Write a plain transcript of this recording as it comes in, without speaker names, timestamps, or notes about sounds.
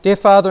Dear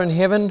Father in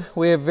heaven,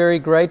 we are very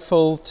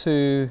grateful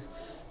to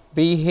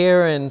be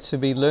here and to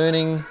be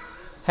learning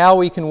how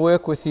we can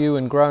work with you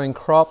in growing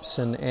crops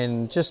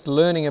and just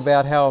learning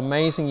about how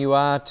amazing you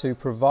are to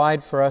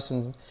provide for us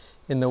in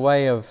the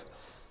way of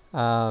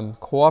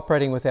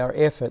cooperating with our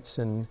efforts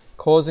and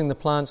causing the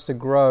plants to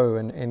grow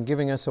and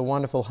giving us a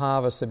wonderful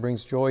harvest that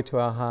brings joy to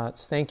our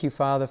hearts. Thank you,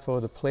 Father, for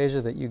the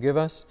pleasure that you give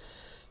us.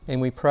 And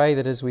we pray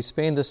that as we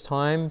spend this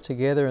time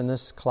together in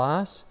this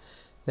class,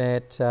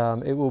 that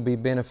it will be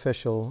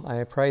beneficial.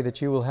 I pray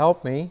that you will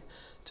help me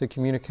to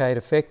communicate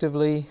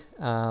effectively,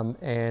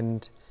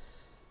 and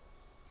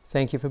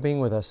thank you for being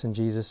with us in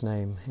Jesus'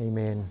 name.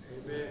 Amen.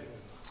 Amen.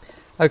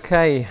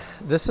 Okay,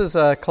 this is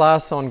a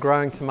class on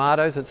growing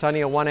tomatoes. It's only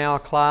a 1-hour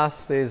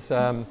class. There's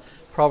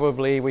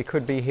probably, we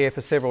could be here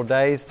for several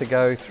days to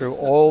go through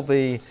all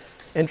the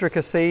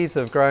intricacies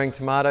of growing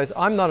tomatoes.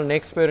 I'm not an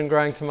expert in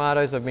growing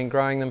tomatoes. I've been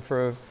growing them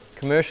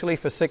commercially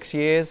for 6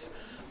 years.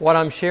 What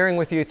I'm sharing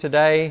with you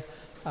today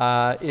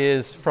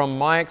is from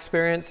my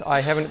experience.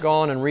 I haven't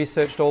gone and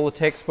researched all the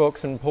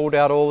textbooks and pulled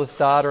out all this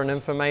data and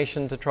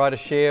information to try to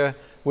share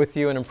with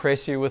you and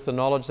impress you with the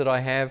knowledge that I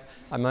have.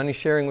 I'm only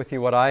sharing with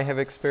you what I have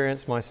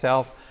experienced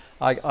myself.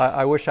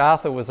 I wish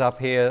Arthur was up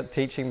here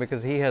teaching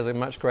because he has a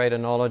much greater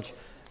knowledge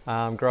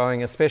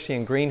growing, especially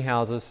in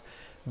greenhouses.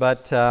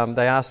 But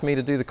they asked me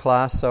to do the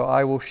class, so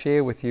I will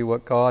share with you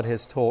what God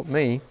has taught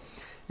me.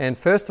 And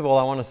first of all,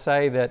 I want to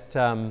say that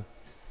I'm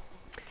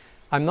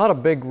not a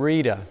big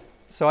reader.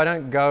 So I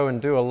don't go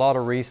and do a lot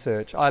of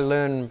research. I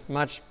learn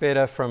much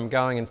better from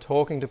going and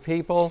talking to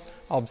people,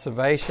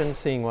 observation,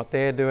 seeing what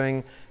they're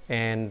doing,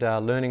 and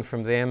learning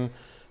from them.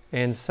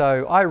 And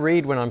so I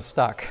read when I'm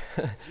stuck,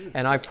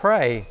 and I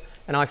pray,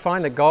 and I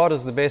find that God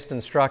is the best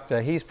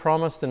instructor. He's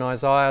promised in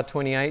Isaiah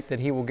 28 that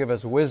He will give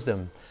us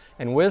wisdom.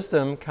 And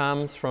wisdom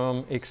comes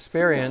from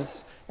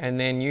experience, and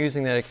then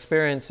using that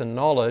experience and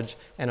knowledge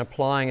and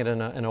applying it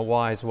in a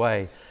wise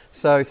way.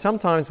 So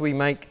sometimes we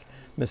make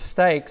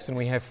mistakes and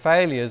we have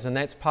failures, and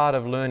that's part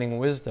of learning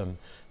wisdom.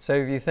 So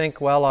if you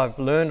think, well, I've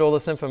learned all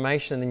this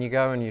information, and then you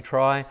go and you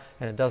try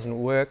and it doesn't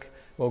work,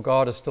 well,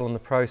 God is still in the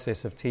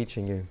process of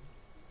teaching you.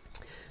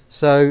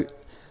 So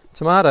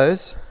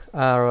tomatoes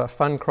are a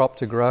fun crop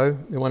to grow.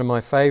 They're one of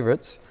my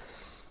favorites,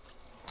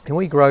 and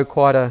we grow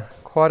quite a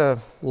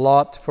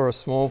lot for a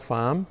small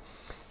farm.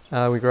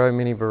 We grow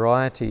many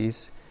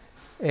varieties,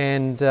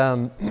 and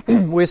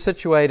we're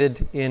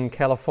situated in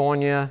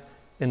California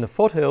in the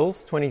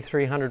foothills,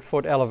 2,300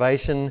 foot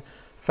elevation,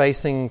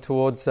 facing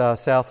towards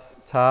South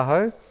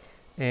Tahoe,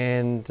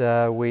 and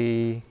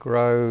we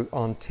grow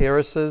on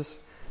terraces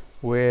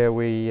where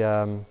we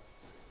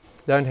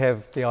don't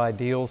have the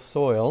ideal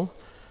soil,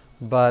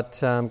 but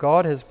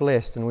God has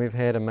blessed, and we've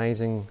had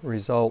amazing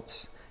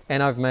results.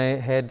 And I've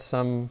had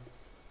some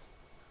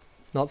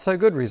not so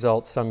good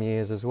results some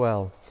years as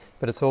well,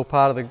 but it's all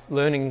part of the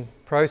learning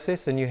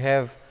process, and you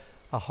have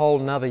a whole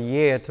nother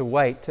year to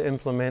wait to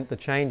implement the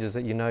changes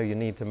that you know you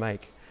need to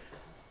make.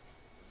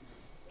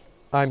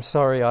 I'm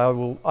sorry,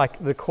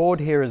 the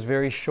cord here is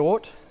very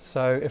short,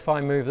 so if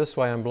I move this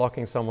way, I'm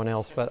blocking someone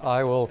else, but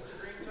I will...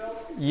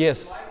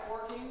 Yes.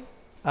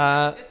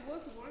 It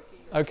was working.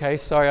 Okay,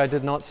 sorry, I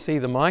did not see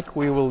the mic.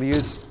 We'll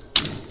use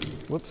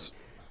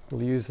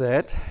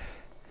that.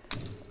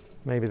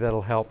 Maybe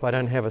that'll help. I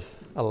don't have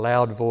a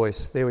loud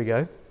voice. There we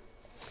go.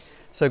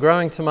 So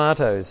growing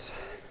tomatoes.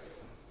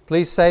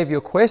 Please save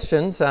your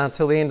questions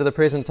till the end of the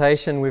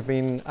presentation. We've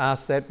been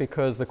asked that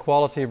because the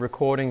quality of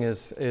recording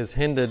is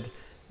hindered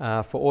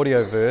for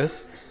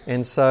audioverse.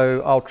 And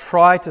so I'll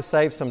try to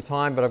save some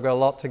time, but I've got a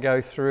lot to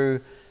go through.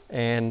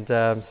 And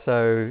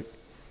so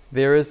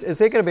is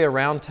there going to be a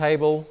round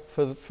table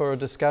for a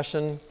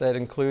discussion that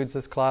includes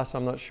this class?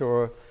 I'm not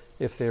sure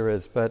if there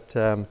is, but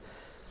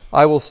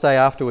I will stay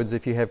afterwards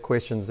if you have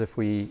questions if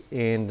we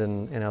end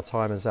and our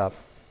time is up.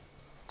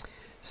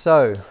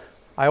 So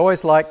I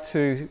always like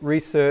to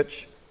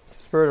research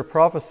Spirit of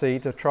Prophecy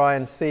to try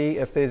and see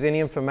if there's any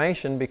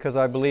information, because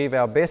I believe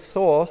our best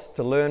source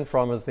to learn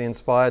from is the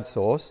inspired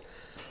source.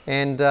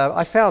 And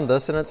I found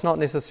this, and it's not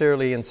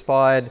necessarily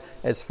inspired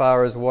as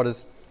far as what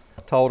is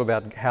told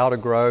about how to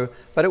grow,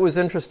 but it was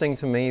interesting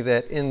to me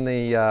that in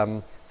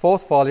the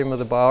fourth volume of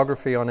the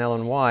biography on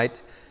Ellen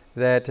White,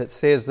 that it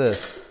says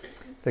this: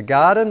 "The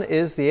garden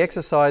is the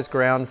exercise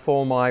ground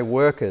for my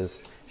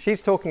workers."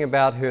 She's talking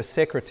about her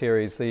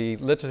secretaries, the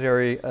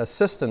literary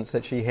assistants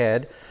that she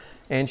had,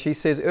 and she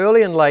says,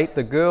 "Early and late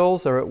the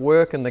girls are at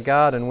work in the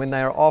garden when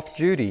they are off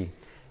duty.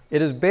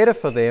 It is better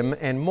for them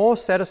and more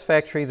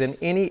satisfactory than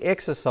any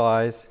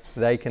exercise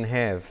they can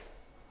have."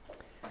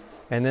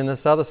 And then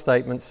this other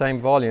statement,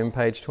 same volume,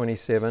 page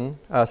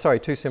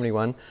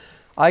 271,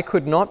 "I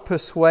could not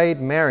persuade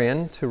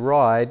Marion to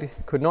ride,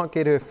 could not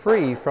get her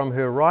free from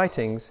her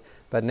writings,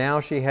 but now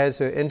she has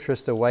her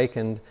interest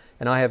awakened,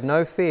 and I have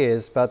no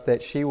fears but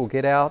that she will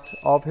get out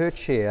of her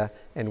chair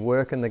and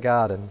work in the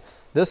garden.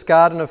 This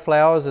garden of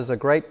flowers is a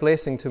great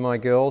blessing to my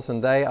girls,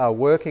 and they are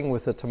working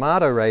with the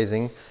tomato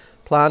raising,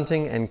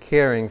 planting and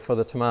caring for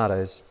the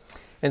tomatoes."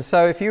 And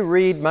so if you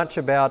read much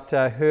about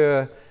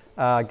her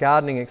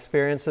gardening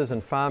experiences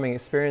and farming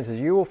experiences,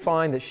 you will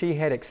find that she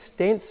had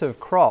extensive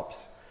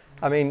crops.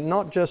 I mean,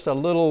 not just a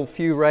little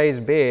few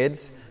raised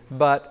beds,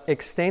 but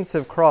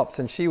extensive crops.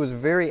 And she was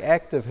very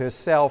active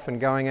herself in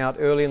going out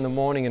early in the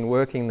morning and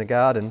working the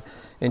garden.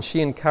 And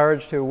she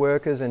encouraged her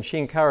workers, and she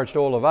encouraged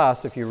all of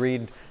us, if you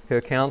read her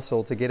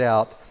counsel, to get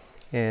out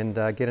and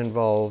get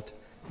involved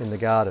in the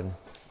garden.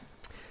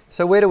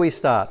 So where do we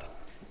start?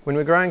 When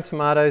we're growing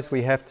tomatoes,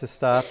 we have to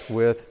start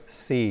with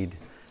seed.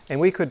 And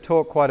we could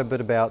talk quite a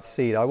bit about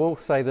seed. I will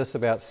say this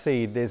about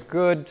seed. There's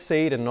good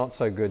seed and not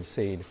so good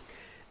seed.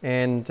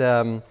 And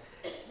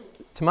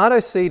tomato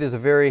seed is a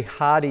very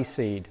hardy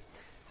seed.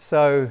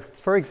 So,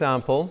 for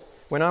example,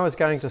 when I was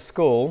going to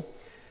school,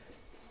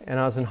 and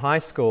I was in high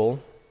school,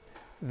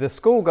 the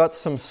school got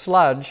some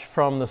sludge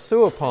from the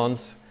sewer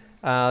ponds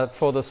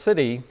for the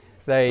city.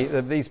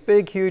 These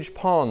big, huge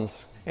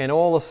ponds, and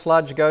all the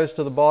sludge goes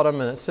to the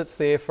bottom, and it sits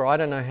there for I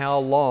don't know how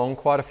long,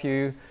 quite a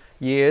few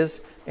years,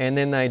 and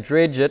then they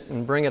dredge it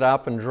and bring it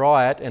up and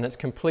dry it, and it's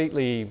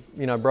completely,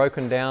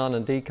 broken down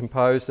and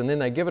decomposed, and then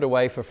they give it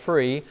away for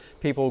free.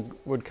 People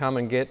would come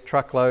and get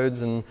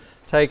truckloads and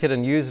take it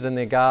and use it in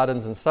their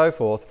gardens and so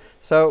forth.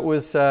 So it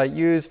was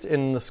used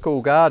in the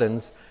school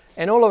gardens,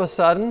 and all of a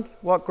sudden,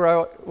 what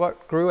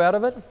grew out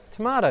of it?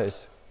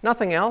 Tomatoes.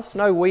 Nothing else,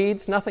 no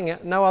weeds,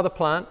 no other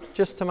plant,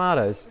 just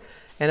tomatoes.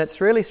 And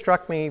it's really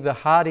struck me the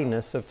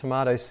hardiness of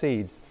tomato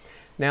seeds.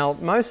 Now,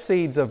 most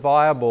seeds are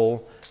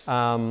viable.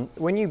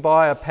 When you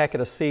buy a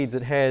packet of seeds,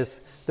 it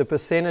has the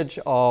percentage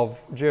of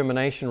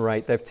germination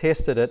rate. They've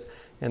tested it,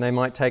 and they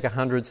might take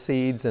 100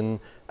 seeds and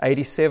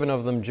 87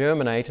 of them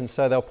germinate, and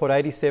so they'll put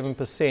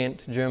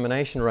 87%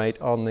 germination rate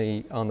on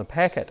the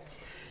packet.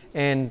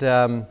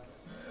 And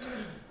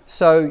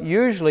so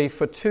usually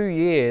for 2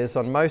 years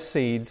on most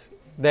seeds,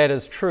 that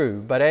is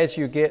true, but as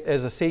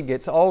a seed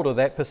gets older,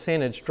 that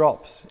percentage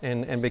drops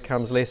and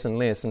becomes less and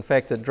less. In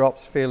fact, it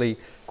drops fairly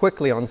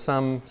quickly on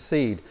some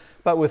seed.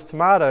 But with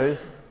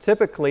tomatoes,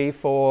 typically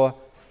for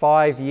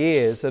 5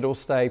 years, it'll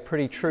stay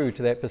pretty true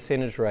to that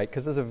percentage rate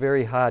because it's a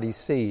very hardy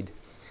seed.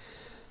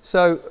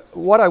 So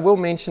what I will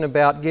mention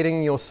about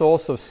getting your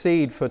source of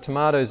seed for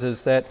tomatoes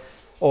is that,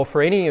 or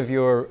for any of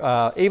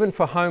your, even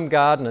for home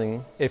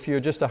gardening, if you're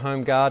just a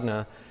home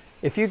gardener,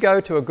 if you go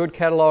to a good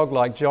catalogue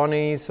like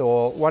Johnny's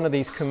or one of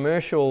these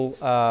commercial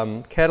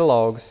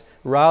catalogues,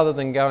 rather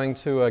than going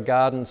to a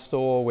garden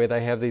store where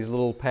they have these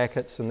little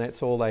packets and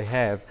that's all they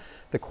have,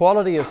 the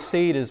quality of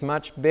seed is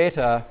much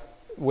better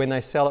when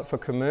they sell it for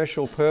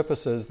commercial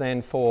purposes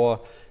than for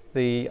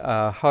the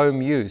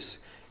home use.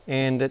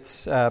 And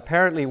it's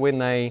apparently when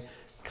they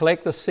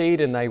collect the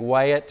seed and they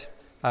weigh it,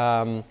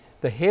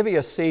 the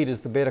heavier seed is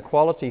the better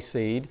quality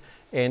seed,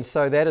 and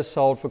so that is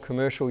sold for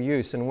commercial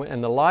use,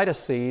 and the lighter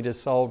seed is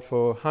sold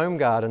for home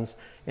gardens,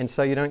 and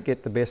so you don't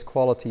get the best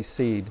quality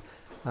seed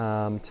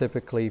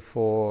typically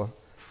for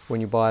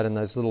when you buy it in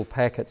those little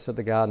packets at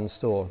the garden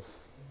store.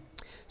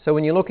 So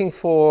when you're looking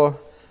for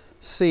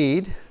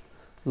seed,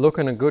 look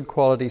in a good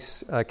quality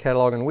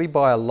catalogue, and we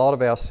buy a lot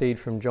of our seed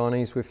from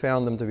Johnny's. We've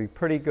found them to be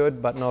pretty good,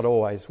 but not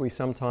always. We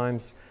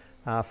sometimes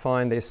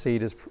find their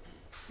seed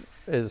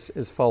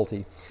is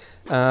faulty.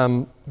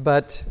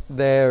 But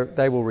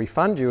they will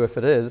refund you if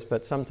it is,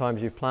 but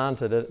sometimes you've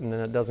planted it and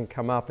then it doesn't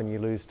come up and you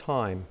lose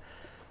time.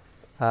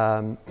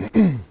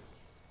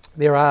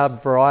 There are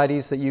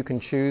varieties that you can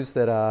choose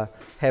that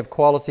have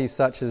qualities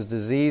such as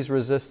disease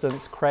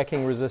resistance,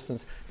 cracking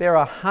resistance. There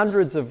are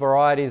hundreds of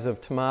varieties of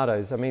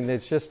tomatoes. I mean,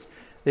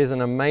 there's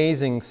an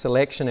amazing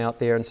selection out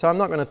there, and so I'm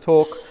not going to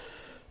talk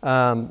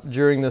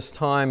during this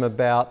time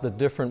about the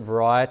different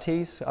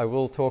varieties. I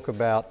will talk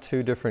about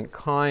 2 different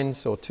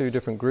kinds or 2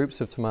 different groups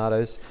of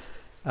tomatoes,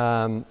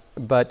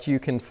 but you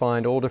can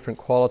find all different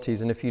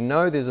qualities. And if you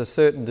know there's a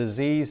certain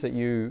disease that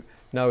you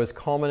know is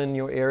common in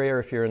your area,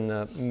 if you're in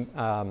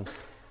the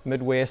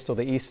Midwest or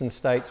the eastern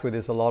states where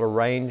there's a lot of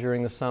rain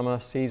during the summer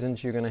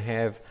seasons, you're going to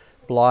have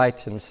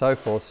blight and so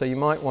forth. So you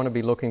might want to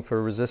be looking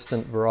for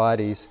resistant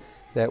varieties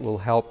that will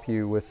help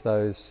you with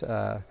those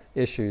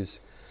issues.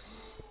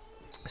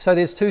 So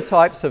there's 2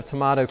 types of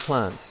tomato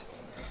plants.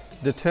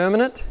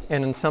 Determinate,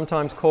 and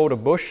sometimes called a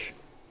bush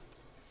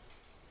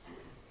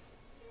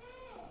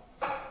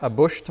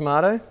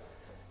tomato,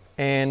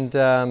 and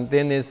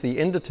then there's the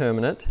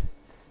indeterminate.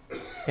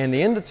 And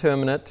the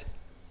indeterminate,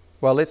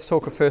 well, let's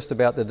talk first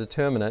about the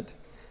determinate.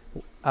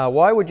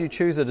 Why would you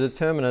choose a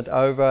determinate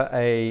over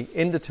a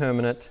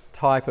indeterminate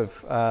type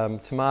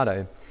of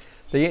tomato?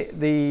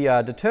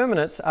 The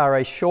determinates are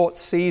a short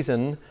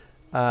season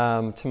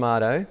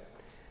tomato.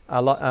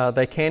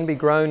 They can be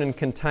grown in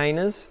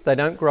containers. They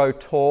don't grow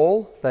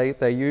tall.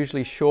 They're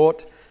usually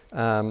short.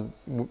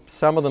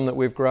 Some of them that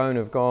we've grown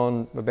have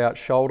gone about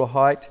shoulder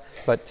height,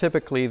 but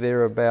typically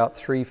they're about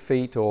 3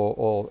 feet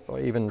or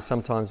even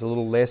sometimes a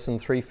little less than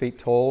 3 feet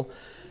tall.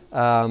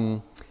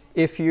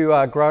 If you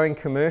are growing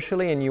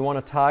commercially and you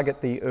want to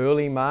target the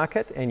early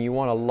market and you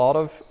want a lot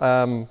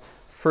of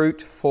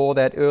fruit for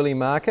that early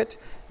market,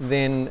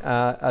 then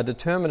a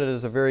determinate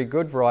is a very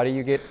good variety.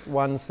 You get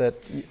ones that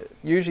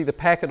usually the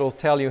packet will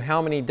tell you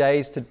how many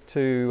days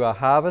to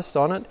harvest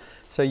on it,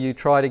 so you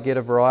try to get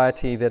a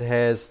variety that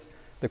has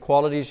the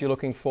qualities you're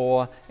looking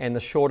for and the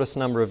shortest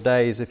number of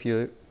days if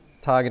you're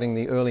targeting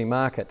the early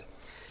market.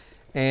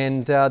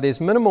 And there's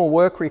minimal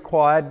work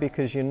required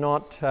because you're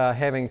not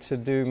having to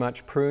do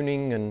much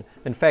pruning, and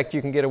in fact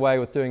you can get away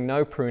with doing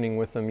no pruning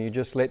with them. You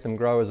just let them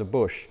grow as a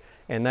bush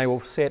and they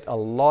will set a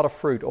lot of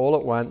fruit all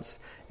at once,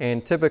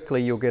 and typically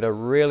you'll get a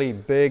really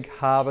big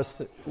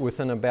harvest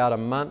within about a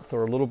month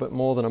or a little bit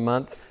more than a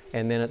month,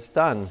 and then it's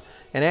done.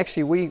 And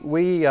actually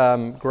we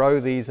grow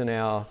these in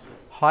our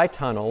high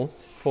tunnel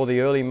for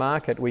the early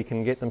market. We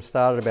can get them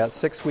started about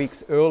 6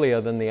 weeks earlier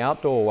than the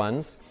outdoor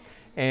ones.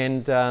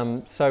 And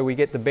so we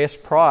get the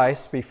best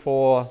price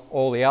before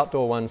all the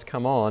outdoor ones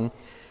come on.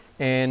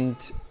 And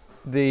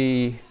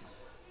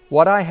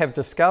what I have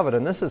discovered,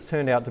 and this has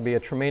turned out to be a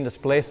tremendous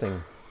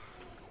blessing,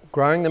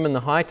 growing them in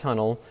the high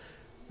tunnel,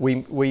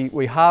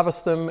 we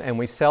harvest them and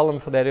we sell them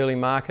for that early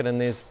market,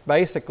 and there's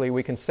basically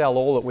we can sell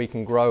all that we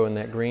can grow in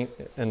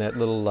that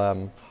little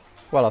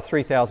a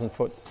 3,000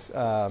 foot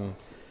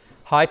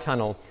high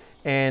tunnel.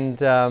 And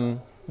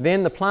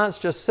then the plants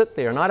just sit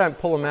there, and I don't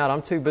pull them out.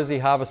 I'm too busy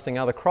harvesting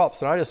other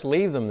crops, and I just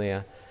leave them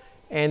there.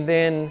 And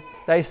then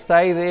they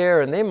stay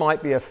there, and there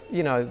might be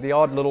the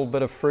odd little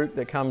bit of fruit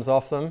that comes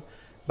off them.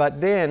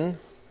 But then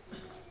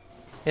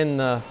in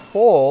the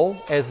fall,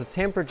 as the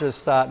temperatures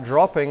start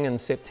dropping in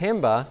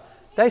September,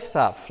 they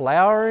start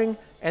flowering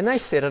and they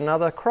set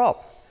another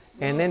crop.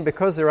 And then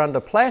because they're under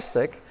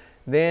plastic,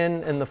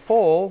 then in the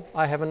fall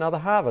I have another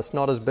harvest,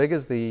 not as big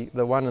as the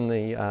one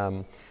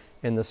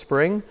in the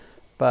spring,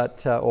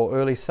 but or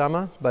early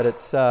summer, but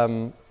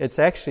it's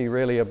actually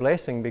really a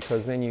blessing,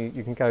 because then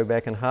you can go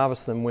back and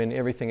harvest them when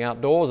everything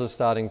outdoors is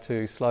starting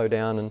to slow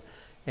down,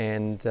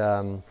 and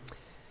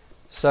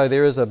so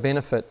there is a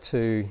benefit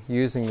to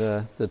using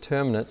the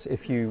determinates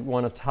if you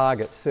want to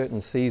target certain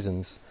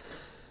seasons.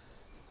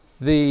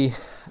 The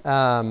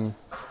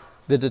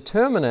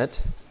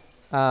determinate,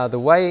 the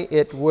way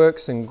it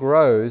works and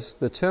grows,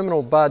 the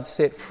terminal buds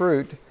set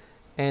fruit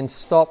and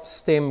stop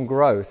stem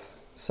growth.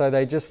 So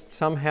they just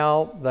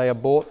somehow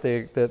abort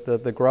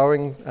the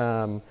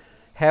growing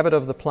habit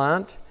of the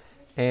plant,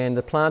 and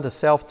the plant is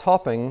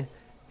self-topping,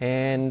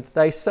 and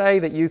they say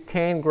that you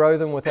can grow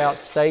them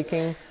without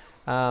staking.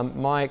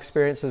 My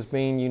experience has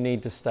been you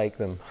need to stake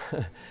them.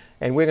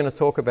 And we're going to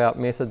talk about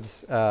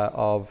methods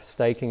of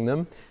staking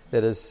them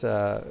that is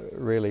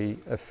really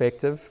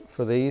effective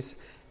for these.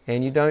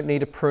 And you don't need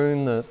to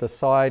prune the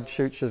side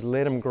shoots, just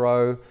let them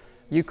grow.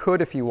 You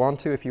could if you want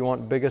to. If you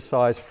want bigger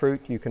size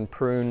fruit, you can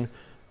prune.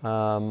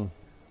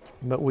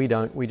 But we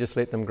don't. We just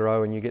let them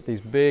grow, and you get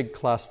these big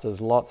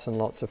clusters, lots and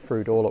lots of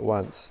fruit all at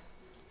once.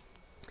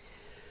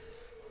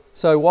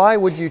 So why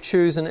would you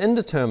choose an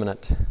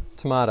indeterminate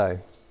tomato?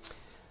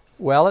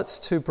 Well, it's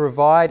to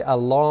provide a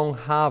long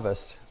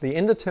harvest. The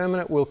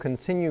indeterminate will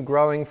continue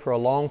growing for a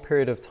long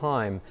period of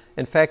time.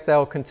 In fact,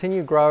 they'll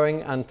continue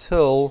growing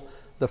until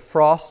the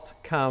frost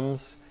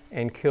comes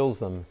and kills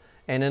them.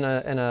 And in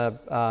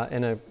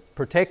a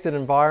protected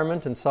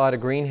environment inside a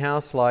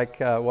greenhouse like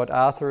what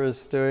Arthur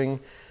is doing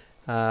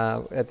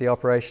at the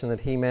operation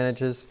that he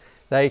manages,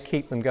 they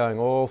keep them going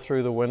all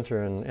through the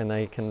winter, and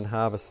they can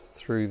harvest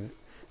through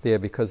there,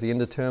 because the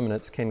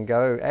indeterminates can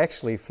go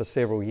actually for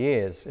several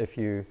years if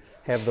you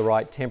have the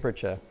right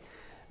temperature.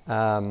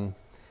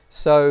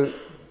 So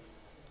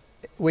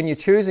when you're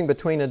choosing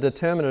between a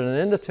determinate and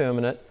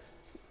indeterminate,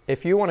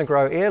 if you want to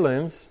grow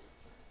heirlooms,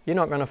 you're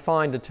not going to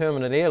find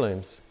determinate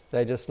heirlooms.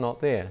 They're just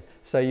not there.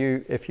 So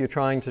if you're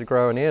trying to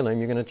grow an heirloom,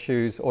 you're going to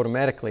choose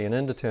automatically an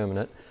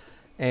indeterminate,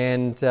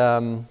 and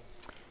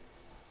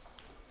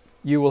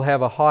you will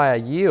have a higher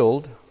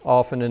yield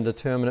of an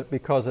indeterminate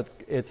because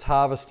it's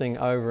harvesting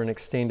over an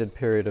extended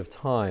period of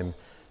time.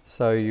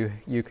 So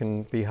you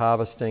can be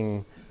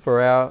harvesting,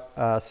 for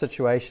our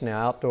situation,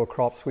 our outdoor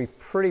crops, we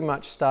pretty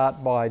much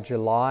start by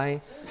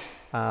July,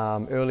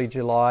 early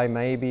July,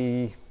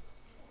 maybe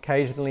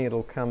occasionally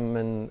it'll come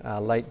in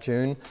late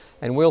June,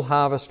 and we'll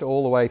harvest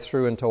all the way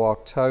through into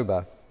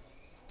October,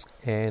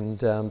 and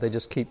they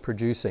just keep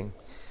producing.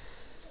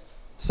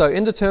 So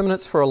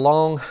indeterminates for a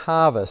long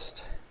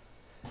harvest.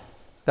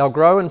 They'll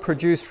grow and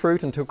produce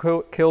fruit until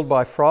killed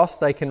by frost.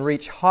 They can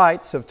reach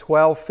heights of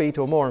 12 feet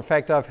or more. In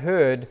fact, I've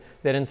heard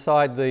that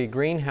inside the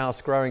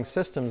greenhouse growing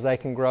systems they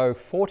can grow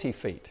 40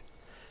 feet.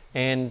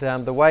 And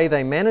the way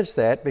they manage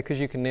that, because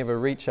you can never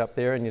reach up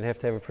there and you'd have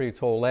to have a pretty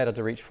tall ladder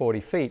to reach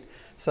 40 feet,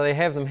 so they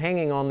have them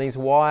hanging on these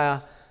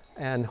wire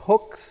and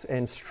hooks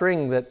and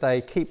string that they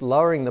keep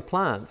lowering the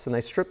plants, and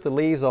they strip the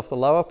leaves off the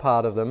lower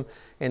part of them,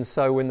 and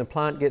so when the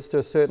plant gets to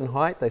a certain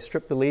height they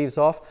strip the leaves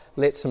off,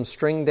 let some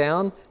string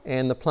down,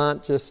 and the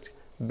plant just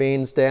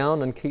bends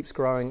down and keeps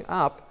growing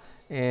up,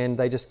 and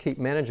they just keep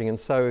managing. And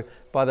so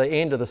by the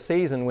end of the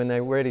season, when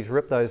they're ready to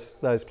rip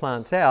those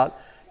plants out,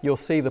 you'll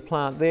see the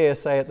plant there,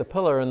 say at the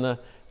pillar, and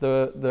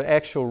the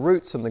actual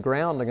roots in the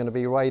ground are going to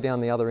be way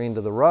down the other end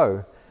of the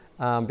row.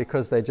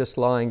 because they're just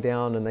lying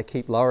down and they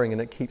keep lowering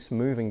and it keeps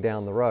moving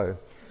down the row.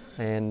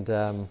 And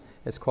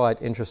it's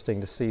quite interesting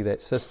to see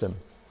that system.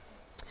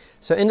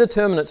 So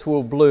indeterminates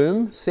will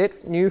bloom,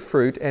 set new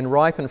fruit, and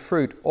ripen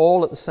fruit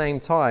all at the same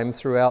time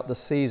throughout the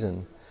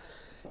season.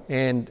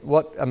 And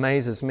what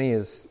amazes me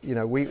is,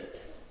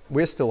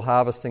 we're still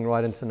harvesting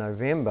right into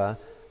November.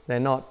 They're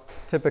not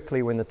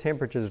typically, when the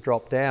temperatures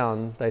drop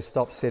down, they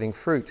stop setting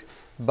fruit.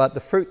 But the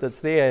fruit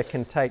that's there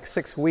can take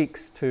 6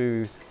 weeks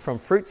from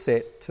fruit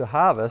set to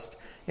harvest.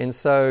 And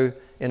so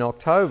in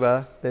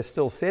October, they're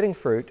still setting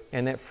fruit,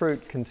 and that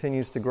fruit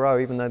continues to grow.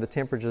 Even though the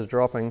temperature's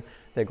dropping,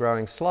 they're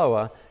growing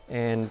slower.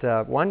 And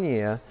one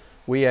year,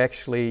 we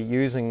actually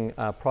using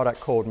a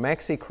product called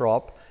Maxi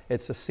Crop.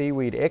 It's a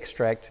seaweed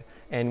extract,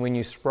 and when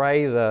you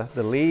spray the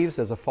leaves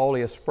as a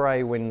foliar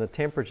spray, when the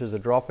temperatures are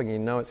dropping,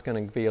 it's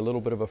going to be a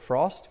little bit of a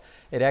frost.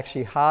 It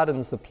actually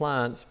hardens the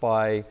plants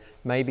by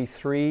maybe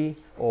 3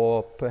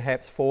 or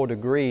perhaps 4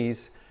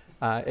 degrees.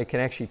 It can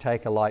actually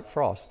take a light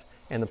frost,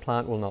 and the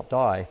plant will not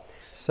die.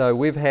 So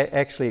we've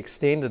actually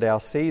extended our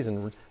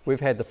season. We've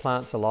had the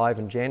plants alive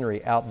in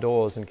January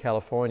outdoors in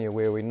California,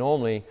 where we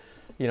normally,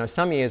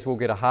 some years we'll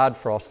get a hard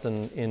frost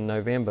in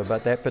November,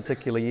 but that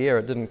particular year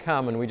it didn't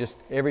come, and we just,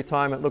 every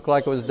time it looked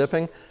like it was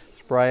dipping,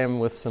 spray them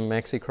with some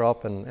Maxi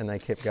Crop, and they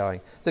kept going.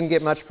 Didn't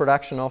get much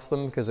production off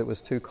them because it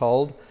was too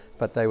cold,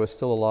 but they were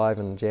still alive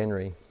in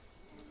January.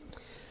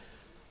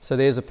 So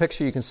there's a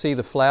picture. You can see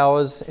the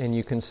flowers, and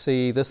you can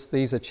see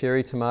these are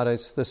cherry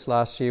tomatoes. This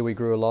last year we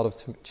grew a lot of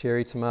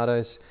cherry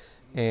tomatoes,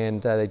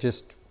 and they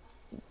just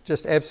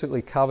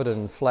absolutely covered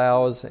in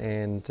flowers,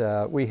 and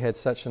we had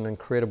such an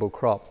incredible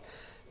crop.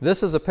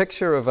 This is a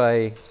picture of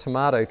a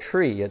tomato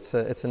tree. It's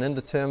an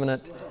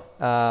indeterminate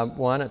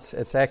one.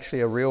 It's actually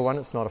a real one.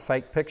 It's not a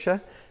fake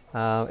picture.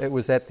 It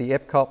was at the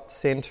Epcot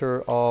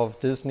Center of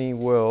Disney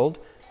World.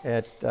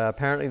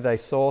 Apparently they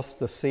sourced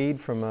the seed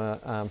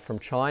from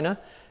China,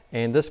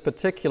 and this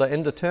particular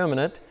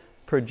indeterminate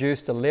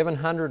produced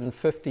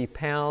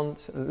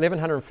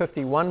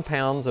 1,151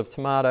 pounds of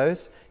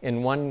tomatoes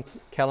in one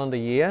calendar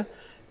year,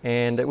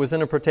 and it was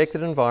in a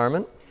protected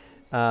environment.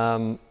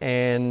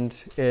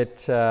 And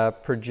it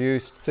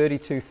produced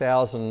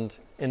 32,000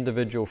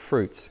 individual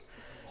fruits.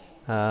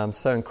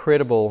 So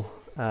incredible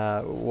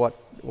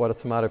what a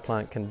tomato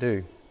plant can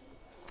do.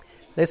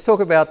 Let's talk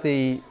about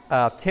the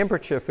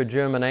temperature for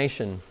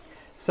germination.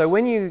 So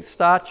when you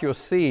start your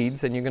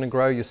seeds and you're going to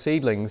grow your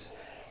seedlings,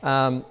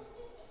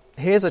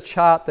 here's a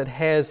chart that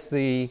has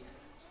the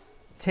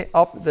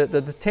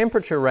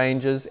temperature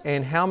ranges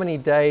and how many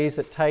days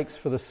it takes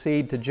for the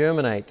seed to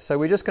germinate. So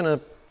we're just going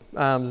to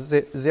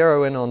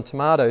zero in on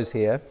tomatoes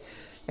here.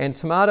 And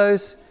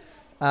tomatoes,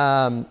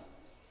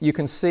 you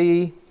can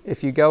see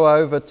if you go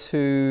over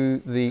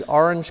to the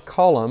orange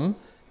column,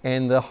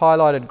 and the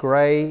highlighted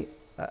grey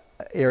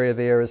area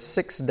there is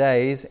 6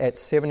 days at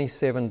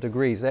 77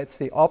 degrees. That's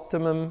the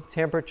optimum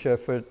temperature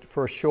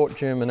for a short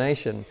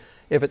germination.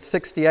 If it's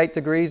 68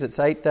 degrees, it's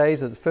 8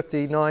 days. If it's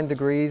 59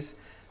 degrees,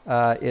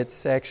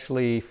 it's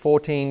actually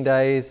 14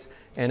 days.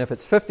 And if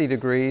it's 50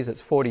 degrees,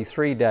 it's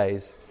 43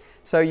 days.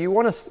 So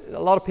a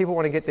lot of people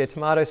want to get their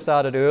tomatoes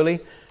started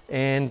early,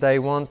 and they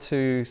want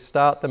to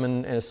start them,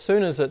 and as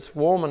soon as it's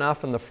warm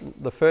enough and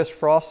the first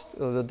frost,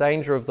 or the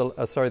danger of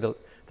the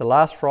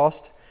last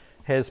frost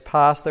has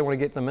passed, they want to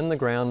get them in the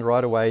ground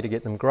right away to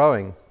get them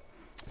growing.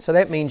 So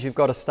that means you've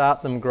got to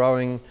start them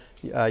growing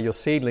your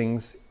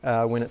seedlings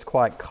when it's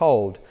quite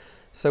cold.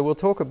 So we'll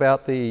talk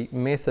about the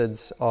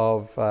methods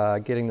of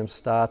getting them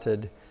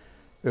started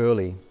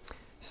early.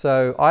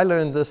 So I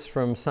learned this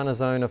from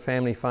Sunazona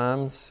Family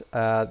Farms.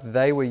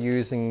 They were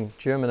using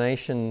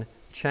germination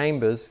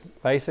chambers,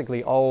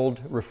 basically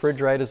old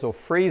refrigerators or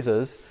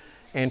freezers,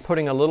 and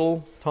putting a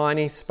little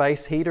tiny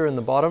space heater in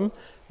the bottom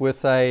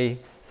with a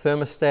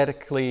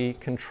thermostatically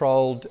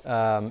controlled,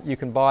 you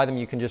can buy them,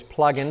 you can just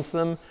plug into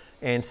them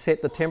and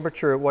set the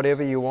temperature at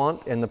whatever you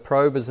want, and the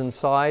probe is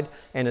inside,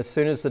 and as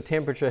soon as the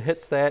temperature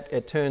hits that,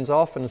 it turns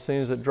off, and as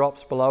soon as it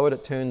drops below it,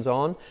 it turns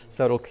on,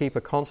 so it'll keep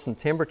a constant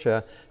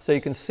temperature. So you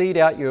can seed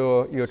out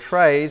your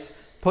trays,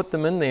 put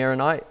them in there,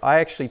 and I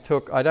actually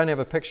I don't have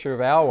a picture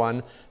of our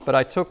one, but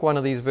I took one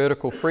of these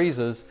vertical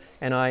freezers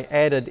and I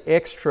added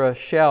extra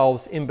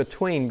shelves in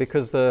between,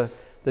 because the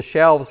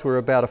shelves were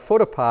about a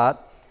foot apart,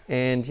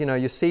 and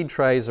your seed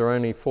trays are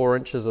only 4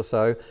 inches or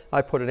so.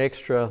 I put an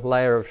extra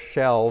layer of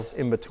shelves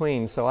in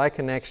between, so I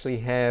can actually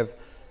have,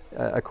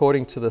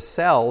 according to the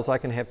cells, I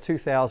can have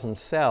 2,000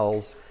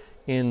 cells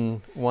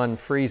in one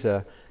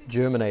freezer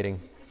germinating.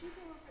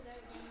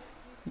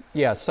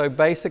 Yeah, so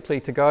basically,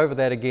 to go over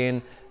that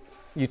again,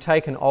 you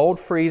take an old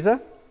freezer,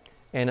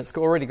 and it's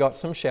already got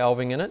some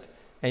shelving in it,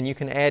 and you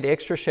can add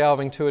extra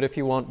shelving to it if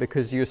you want,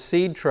 because your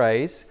seed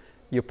trays,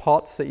 your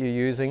pots that you're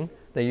using,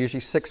 they're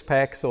usually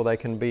 6-packs, or they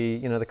can be,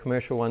 the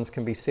commercial ones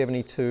can be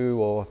 72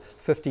 or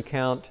 50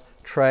 count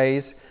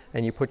trays,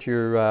 and you put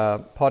your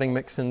potting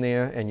mix in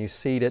there, and you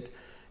seed it,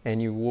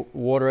 and you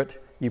water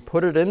it. You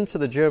put it into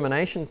the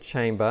germination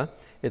chamber.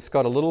 It's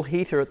got a little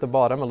heater at the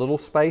bottom, a little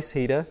space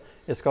heater.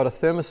 It's got a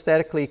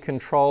thermostatically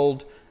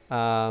controlled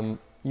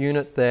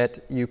unit that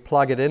you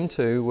plug it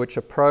into, which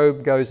a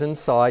probe goes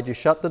inside. You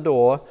shut the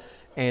door,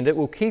 and it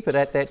will keep it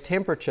at that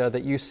temperature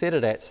that you set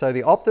it at. So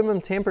the optimum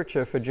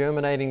temperature for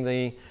germinating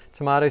the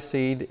tomato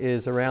seed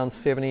is around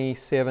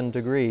 77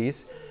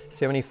 degrees.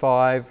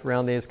 75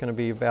 around there is going to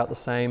be about the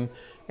same.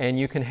 And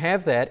you can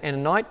have that, and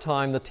at night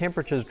time the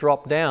temperatures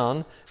drop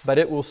down, but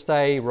it will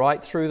stay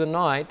right through the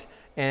night.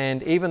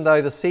 And even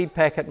though the seed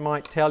packet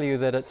might tell you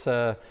that it's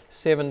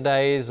 7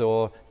 days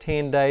or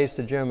 10 days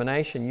to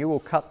germination, you will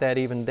cut that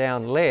even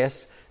down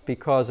less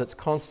because it's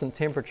constant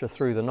temperature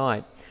through the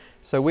night.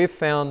 So we've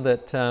found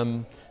that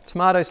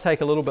tomatoes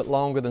take a little bit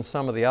longer than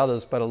some of the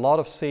others, but a lot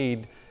of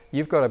seed,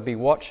 you've got to be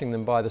watching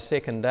them by the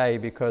second day,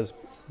 because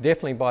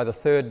definitely by the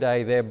third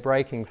day they're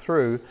breaking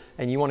through,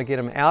 and you want to get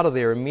them out of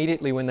there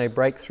immediately when they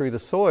break through the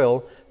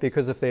soil,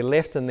 because if they're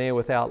left in there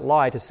without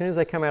light, as soon as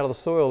they come out of the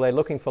soil they're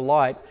looking for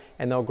light,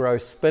 and they'll grow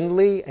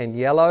spindly and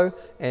yellow,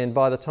 and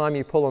by the time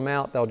you pull them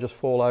out they'll just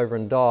fall over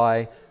and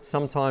die.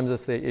 Sometimes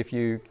if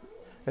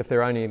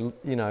they're only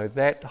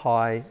that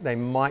high, they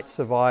might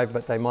survive,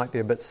 but they might be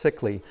a bit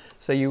sickly.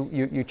 So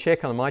you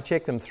check on them. I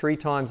check them 3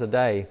 times a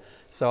day.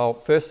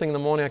 So first thing in the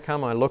morning I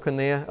come, I look in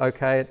there,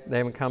 okay, they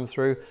haven't come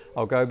through.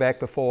 I'll go back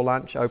before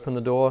lunch, open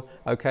the door,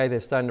 okay, they're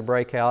starting to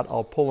break out.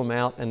 I'll pull them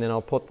out, and then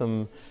I'll put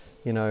them,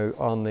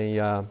 on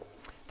the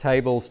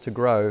tables to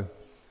grow.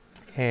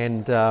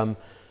 And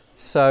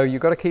so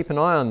you've got to keep an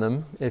eye on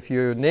them. If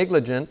you're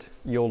negligent,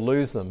 you'll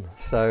lose them.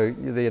 So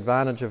the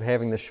advantage of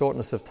having the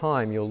shortness of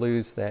time, you'll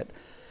lose that.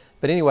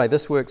 But anyway,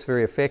 this works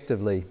very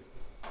effectively.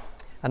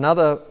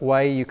 Another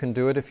way you can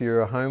do it if you're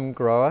a home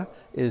grower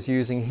is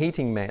using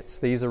heating mats.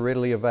 These are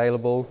readily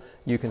available.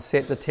 You can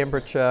set the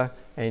temperature,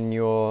 and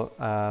your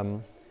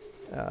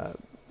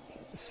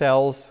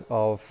cells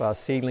of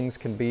seedlings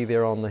can be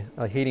there on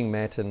a heating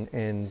mat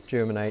and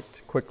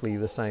germinate quickly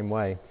the same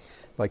way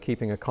by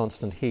keeping a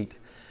constant heat.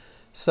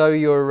 So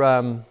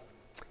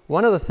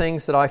one of the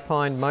things that I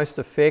find most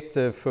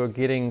effective for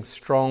getting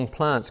strong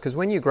plants, because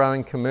when you're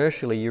growing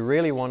commercially, you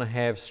really want to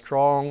have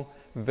strong,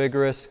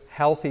 vigorous,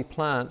 healthy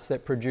plants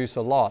that produce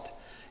a lot.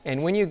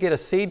 And when you get a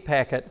seed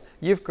packet,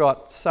 you've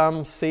got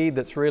some seed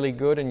that's really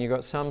good, and you've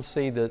got some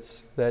seed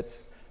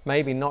that's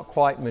maybe not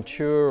quite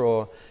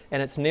mature,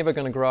 and it's never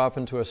going to grow up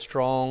into a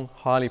strong,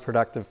 highly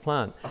productive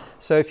plant.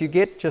 So if you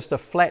get just a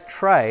flat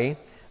tray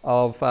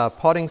of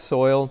potting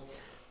soil,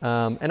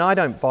 and I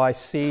don't buy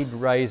seed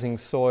raising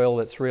soil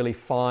that's really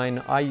fine.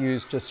 I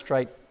use just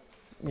straight,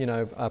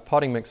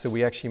 potting mix that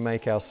we actually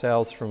make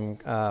ourselves from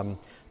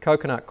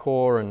coconut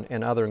coir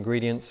and other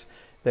ingredients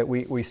that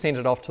we sent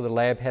it off to the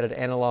lab, had it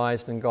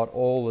analysed, and got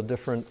all the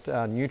different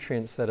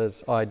nutrients that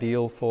is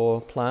ideal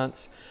for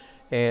plants,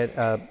 and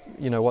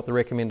what the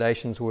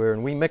recommendations were,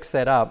 and we mix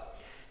that up.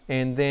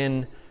 And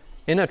then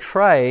in a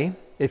tray,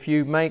 if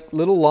you make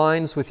little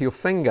lines with your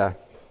finger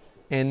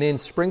and then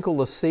sprinkle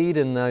the seed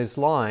in those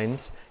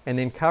lines and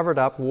then cover it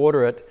up,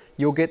 water it,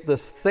 you'll get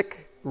this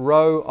thick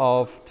row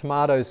of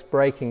tomatoes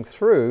breaking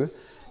through,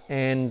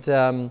 and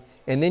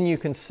then you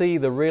can see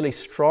the really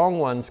strong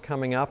ones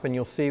coming up, and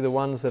you'll see the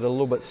ones that are a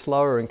little bit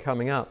slower in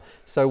coming up.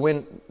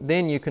 So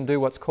then you can do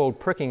what's called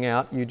pricking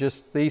out.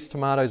 These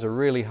tomatoes are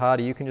really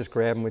hardy. You can just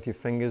grab them with your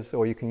fingers,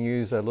 or you can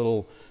use a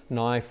little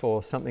knife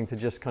or something to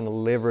just kind of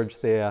leverage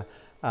their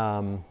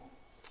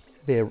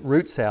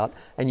roots out,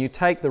 and you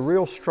take the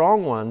real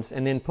strong ones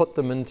and then put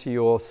them into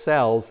your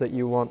cells that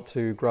you want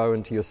to grow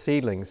into your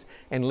seedlings,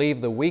 and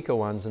leave the weaker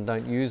ones and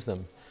don't use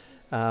them,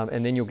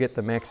 and then you'll get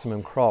the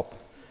maximum crop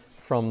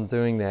from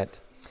doing that.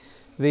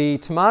 The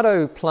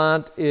tomato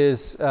plant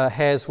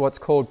has what's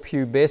called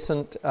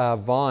pubescent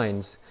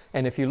vines,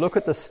 and if you look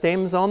at the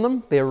stems on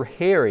them, they're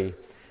hairy,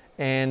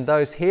 and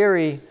those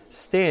hairy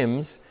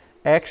stems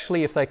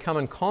actually, if they come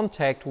in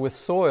contact with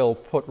soil,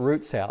 put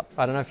roots out.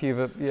 I don't know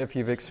if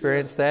you've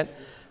experienced that.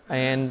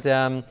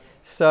 And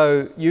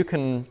so you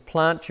can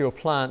plant your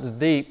plants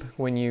deep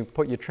when you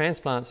put your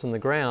transplants in the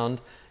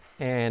ground,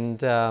 and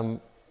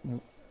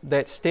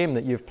that stem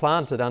that you've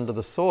planted under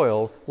the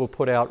soil will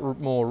put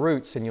out more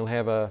roots, and you'll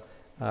have a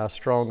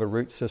stronger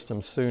root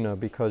system sooner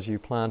because you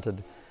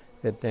planted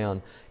it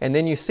down. And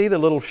then you see the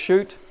little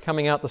shoot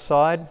coming out the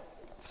side,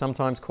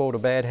 sometimes called a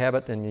bad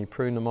habit, and you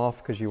prune them off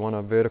because you want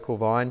a vertical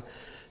vine.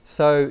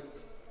 So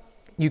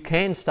you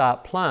can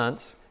start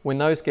plants when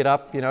those get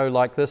up,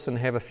 like this, and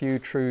have a few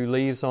true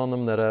leaves on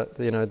them that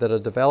are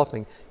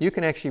developing. You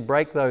can actually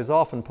break those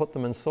off and put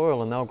them in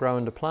soil, and they'll grow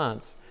into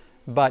plants.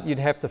 But you'd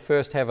have to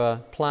first have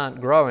a plant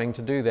growing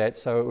to do that,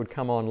 so it would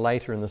come on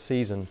later in the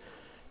season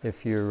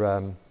if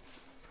you're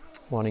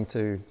wanting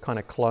to kind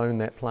of clone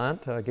that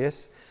plant, I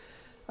guess.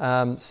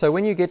 So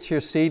when you get your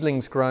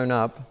seedlings grown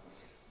up,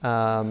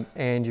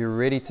 and you're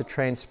ready to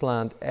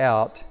transplant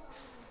out,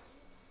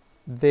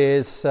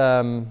 there's,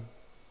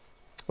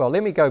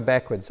 let me go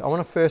backwards. I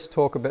want to first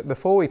talk about,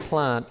 before we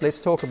plant, let's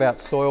talk about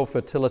soil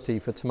fertility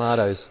for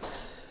tomatoes.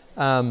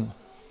 One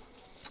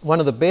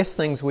of the best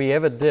things we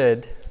ever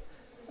did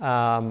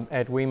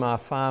at Weimar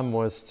Farm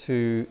was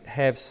to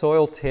have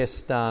soil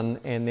tests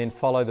done and then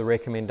follow the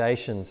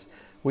recommendations.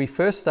 We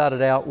first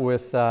started out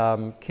with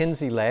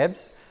Kinsey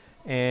Labs,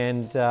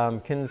 And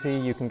Kinsey,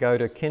 you can go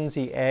to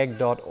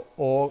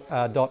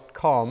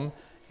kinseyag.com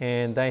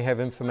and they have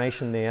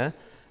information there.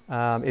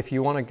 If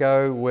you want to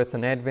go with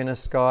an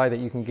Adventist guy that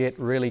you can get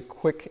really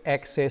quick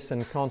access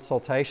and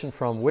consultation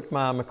from,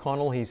 Whitmar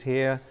McConnell, he's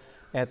here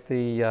at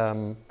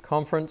the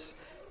conference.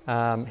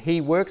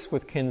 He works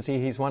with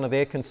Kinsey, he's one of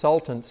their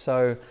consultants,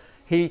 so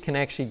he can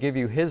actually give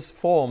you his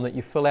form that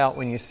you fill out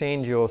when you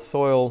send your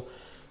soil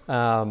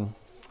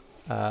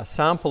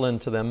sample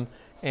into them,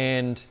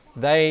 and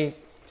they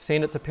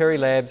send it to Perry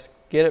Labs,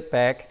 get it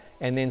back,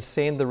 and then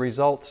send the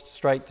results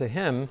straight to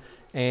him,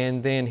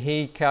 and then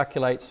he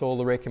calculates all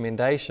the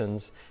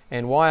recommendations.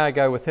 And why I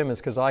go with him is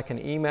because I can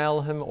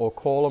email him or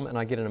call him and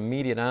I get an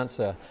immediate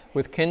answer.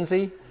 With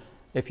Kinsey,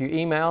 if you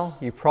email,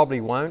 you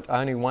probably won't.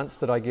 Only once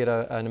did I get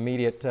an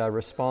immediate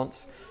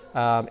response.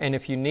 And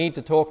if you need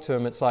to talk to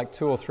him, it's like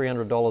 $200 or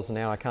 $300 an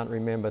hour, I can't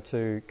remember,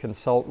 to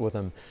consult with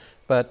him.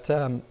 But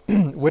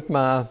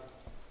Whitmar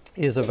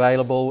is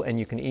available, and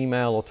you can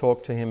email or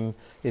talk to him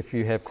if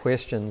you have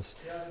questions.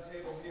 He has a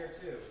table here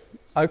too.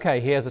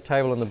 Okay, he has a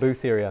table in the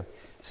booth area.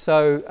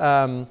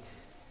 So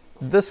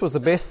this was the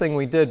best thing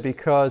we did,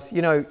 because,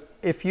 you know,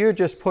 if you're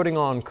just putting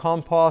on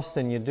compost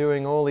and you're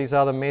doing all these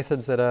other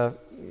methods that are,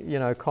 you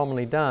know,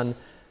 commonly done,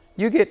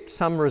 you get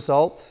some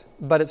results,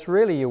 but it's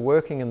really you're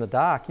working in the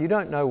dark. You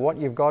don't know what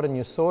you've got in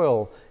your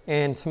soil.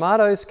 And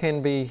tomatoes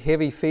can be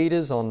heavy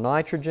feeders on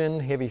nitrogen,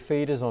 heavy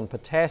feeders on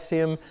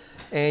potassium,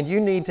 and you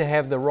need to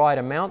have the right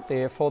amount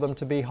there for them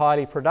to be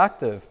highly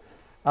productive.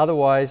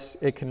 Otherwise,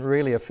 it can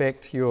really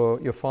affect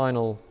your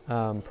final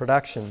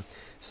production.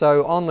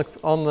 So on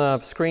the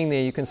screen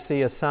there, you can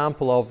see a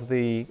sample of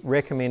the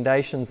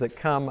recommendations that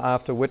come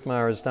after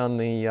Whitmar has done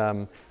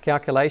the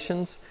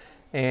calculations,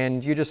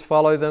 and you just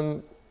follow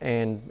them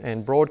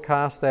and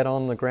broadcast that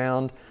on the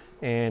ground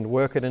and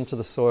work it into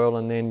the soil,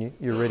 and then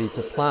you're ready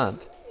to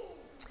plant.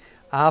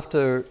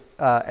 After,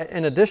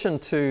 in addition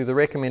to the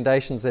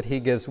recommendations that he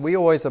gives, we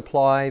always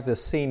apply the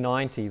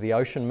C90, the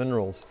ocean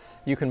minerals.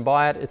 You can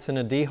buy it. It's in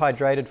a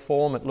dehydrated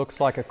form. It looks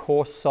like a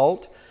coarse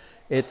salt.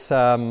 It's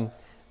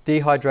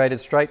dehydrated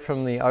straight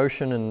from the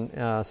ocean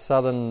in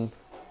southern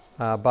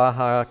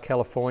Baja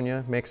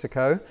California,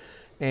 Mexico.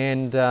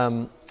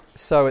 And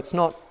so it's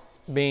not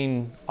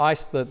been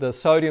the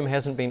sodium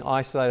hasn't been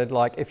isolated.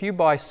 Like if you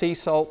buy sea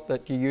salt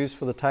that you use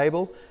for the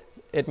table,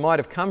 it might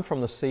have come from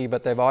the sea,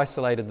 but they've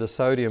isolated the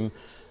sodium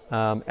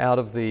out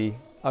of the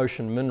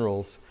ocean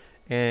minerals.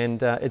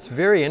 And it's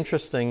very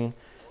interesting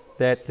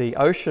that the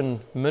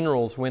ocean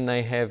minerals, when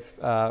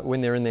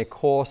they're in their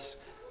coarse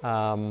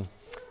form,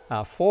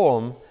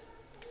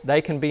 they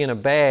can be in a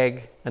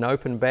bag, an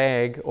open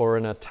bag, or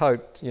in a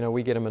tote. You know,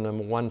 we get them in a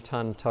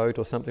 1-ton tote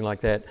or something like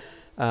that,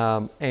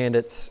 and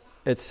it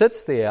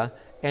sits there,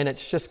 and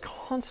it's just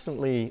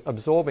constantly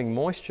absorbing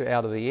moisture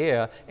out of the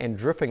air and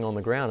dripping on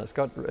the ground.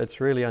 It's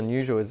really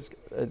unusual.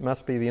 It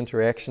must be the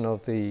interaction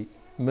of the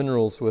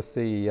minerals with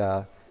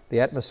the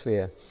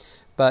atmosphere.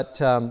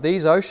 But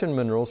these ocean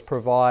minerals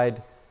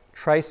provide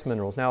trace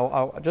minerals.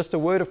 Now, just a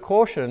word of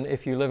caution: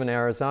 if you live in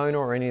Arizona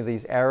or any of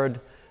these arid,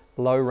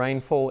 low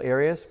rainfall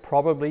areas,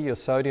 probably your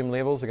sodium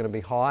levels are going to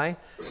be high,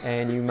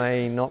 and you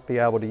may not be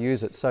able to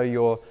use it. So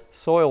your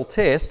soil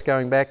test,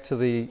 going back to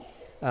the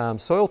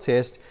soil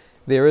test,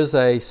 there is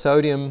a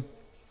sodium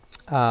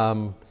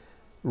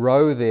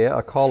row there,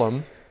 a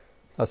column,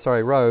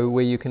 row,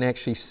 where you can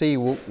actually see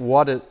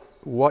what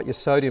your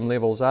sodium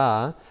levels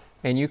are,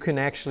 and you can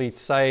actually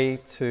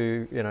say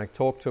to,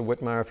 talk to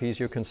Whitmar if he's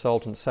your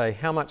consultant, say,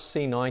 how much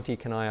C90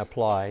 can I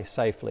apply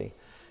safely?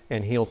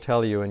 And he'll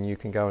tell you, and you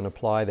can go and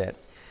apply that.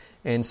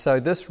 And so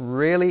this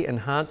really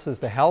enhances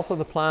the health of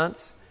the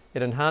plants.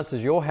 It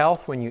enhances your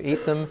health when you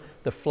eat them.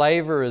 The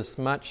flavor is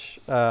much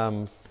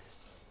better,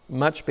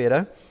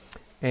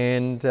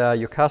 and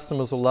your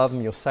customers will love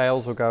them, your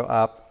sales will go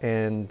up,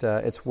 and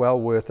it's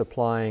well worth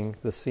applying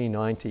the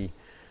C90.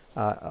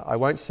 I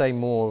won't say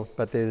more,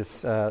 but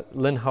there's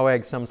Lynn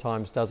Hoag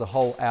sometimes does a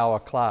whole hour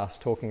class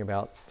talking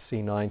about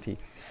C90.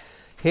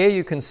 Here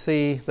you can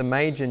see the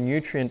major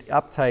nutrient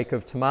uptake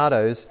of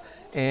tomatoes,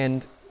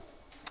 and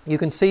you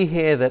can see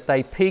here that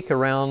they peak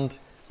around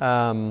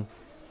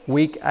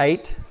week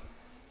 8.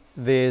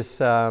 There's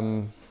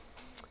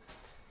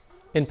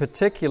in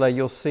particular,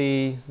 you'll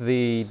see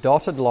the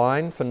dotted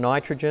line for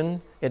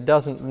nitrogen. It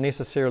doesn't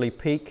necessarily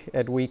peak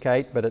at week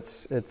 8, but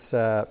it's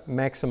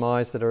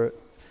maximized at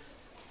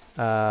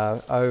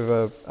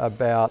over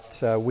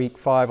about week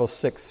 5 or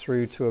 6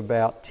 through to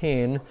about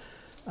 10,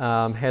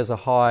 has a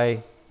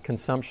high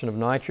consumption of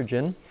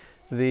nitrogen.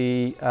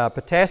 The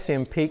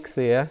potassium peaks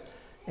there,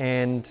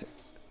 and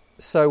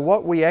so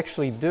what we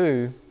actually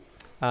do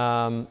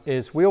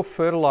is we'll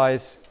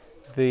fertilize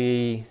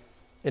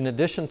in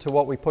addition to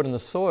what we put in the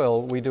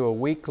soil, we do a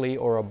weekly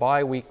or a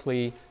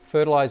bi-weekly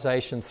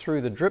fertilization through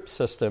the drip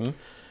system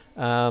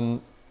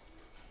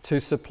to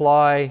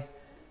supply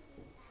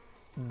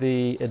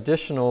the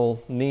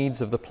additional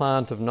needs of the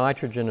plant of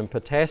nitrogen and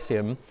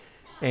potassium.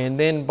 And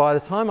then by the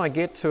time I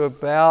get to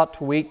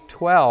about week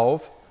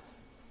 12,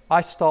 I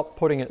stop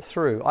putting it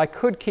through. I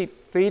could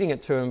keep feeding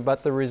it to them,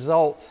 but the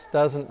results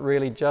doesn't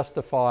really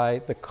justify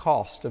the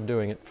cost of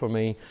doing it for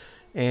me.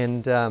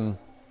 And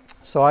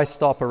so I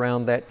stop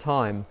around that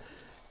time.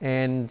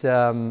 And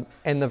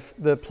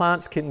the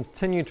plants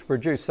continue to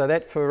produce. So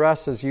that for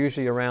us is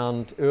usually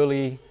around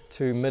early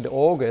to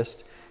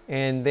mid-August.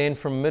 And then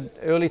from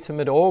early to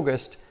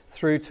mid-August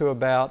through to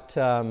about,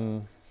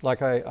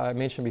 like I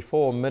mentioned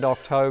before,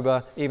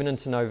 mid-October, even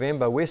into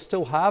November, we're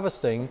still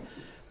harvesting.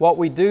 What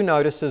we do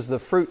notice is the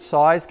fruit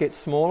size gets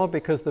smaller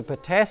because the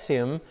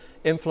potassium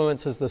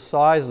influences the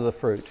size of the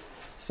fruit.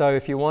 So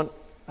if you want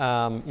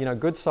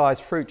good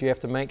sized fruit, you have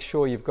to make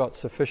sure you've got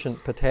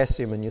sufficient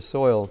potassium in your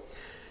soil.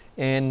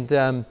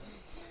 And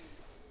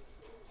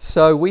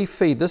so we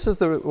feed. This is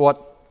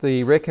what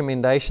the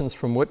recommendations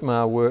from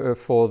Whitmer were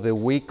for the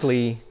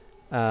weekly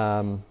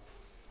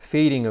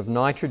feeding of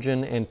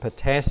nitrogen and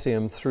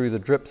potassium through the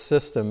drip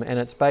system, and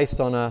it's based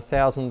on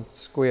 1,000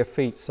 square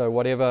feet. So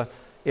whatever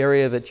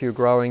area that you're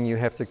growing, you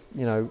have to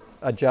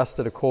adjust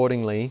it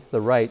accordingly,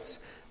 the rates.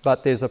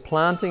 But there's a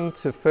planting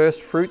to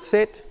first fruit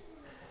set,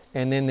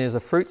 and then there's a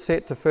fruit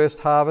set to first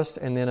harvest,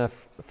 and then a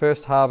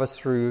first harvest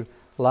through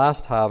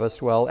last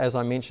harvest. Well, as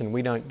I mentioned,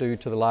 we don't do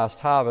to the last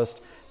harvest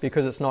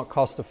because it's not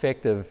cost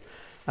effective.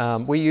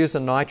 We use a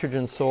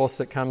nitrogen source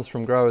that comes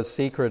from Growers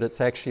Secret.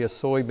 It's actually a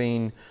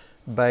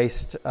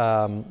soybean-based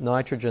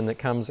nitrogen that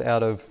comes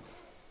out of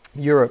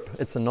Europe.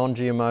 It's a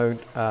non-GMO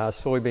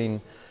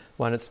soybean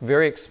one. It's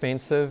very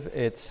expensive.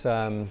 It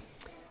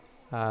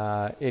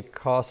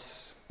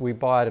costs, we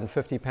buy it in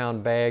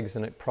 50-pound bags,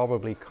 and it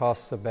probably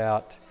costs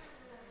about,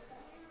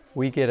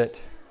 we get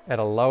it at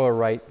a lower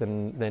rate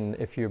than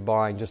if you're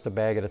buying just a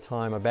bag at a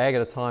time. A bag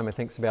at a time, I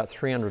think, is about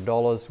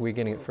 $300. We're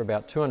getting it for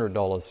about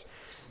 $200.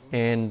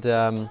 And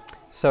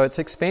so it's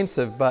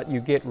expensive, but you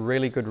get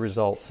really good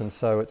results, and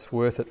so it's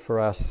worth it for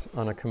us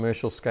on a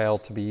commercial scale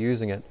to be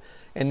using it.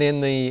 And then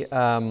the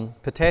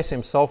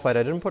potassium sulfate,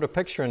 I didn't put a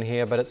picture in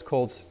here, but it's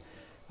called,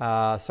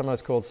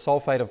 sometimes called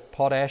sulfate of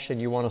potash, and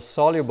you want a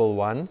soluble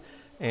one.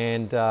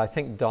 And I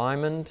think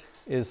Diamond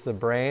is the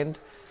brand.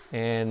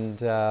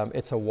 And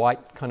it's a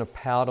white kind of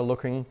powder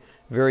looking,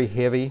 very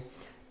heavy,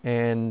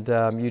 and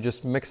you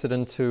just mix it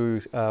into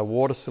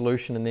water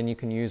solution, and then you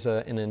can use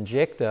an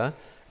injector.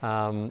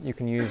 You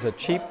can use a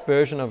cheap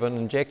version of an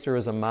injector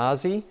as a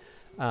Marzi.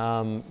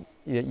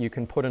 You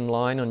can put in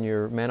line on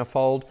your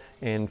manifold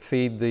and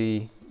feed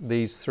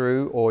these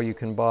through, or you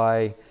can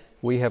buy,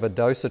 we have a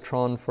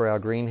dosatron for our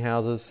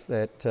greenhouses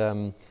that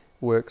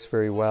works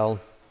very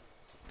well,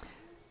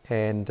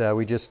 and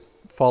we just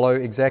follow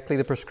exactly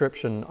the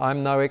prescription.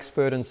 I'm no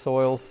expert in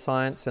soil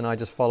science, and I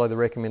just follow the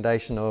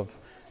recommendation of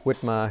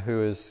Whitmer,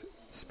 who has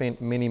spent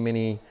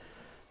many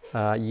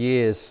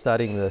years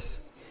studying this.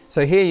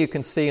 So here you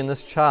can see in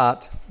this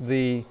chart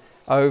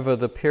over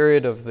the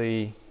period of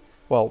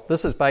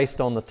this is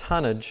based on the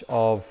tonnage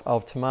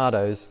of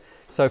tomatoes.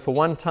 So for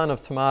 1 ton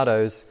of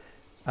tomatoes,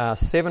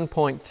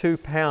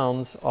 7.2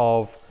 pounds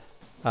of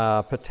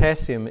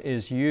potassium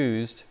is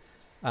used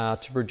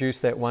to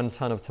produce that 1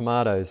 ton of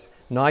tomatoes.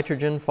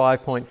 Nitrogen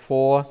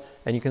 5.4,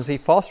 and you can see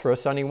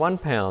phosphorus only 1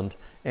 pound,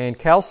 and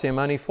calcium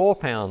only 4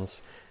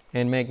 pounds,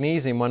 and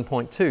magnesium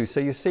 1.2.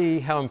 So you see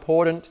how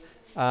important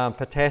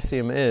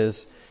potassium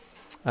is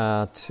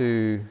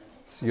to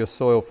your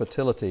soil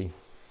fertility.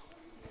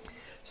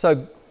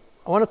 So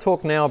I want to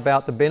talk now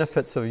about the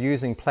benefits of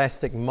using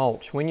plastic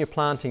mulch. When you're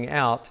planting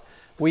out,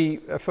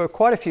 for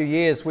quite a few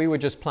years we were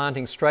just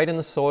planting straight in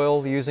the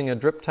soil using a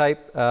drip tape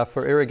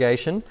for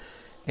irrigation.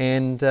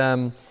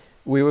 And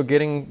we were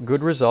getting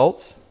good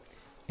results,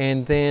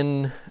 and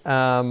then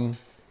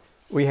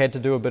we had to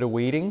do a bit of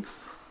weeding,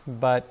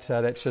 but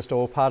that's just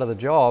all part of the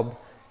job.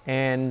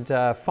 And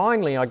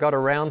finally I got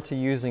around to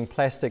using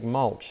plastic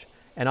mulch,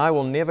 and I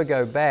will never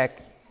go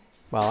back.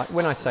 Well,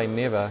 when I say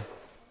never,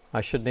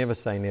 I should never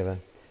say never,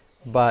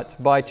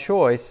 but by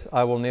choice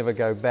I will never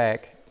go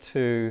back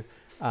to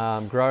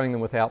growing them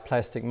without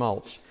plastic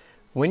mulch.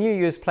 When you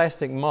use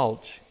plastic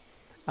mulch,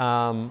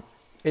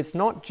 it's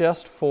not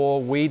just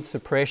for weed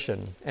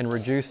suppression and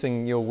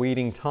reducing your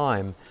weeding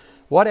time.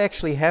 What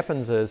actually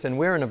happens is, and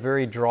we're in a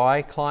very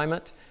dry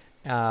climate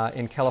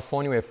in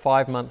California, we have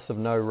 5 months of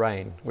no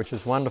rain, which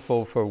is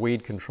wonderful for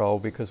weed control,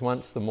 because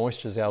once the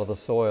moisture's out of the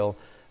soil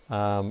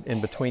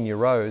in between your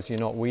rows, you're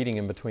not weeding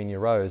in between your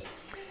rows.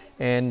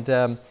 And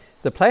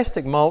the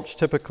plastic mulch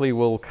typically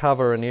will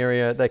cover an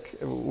area.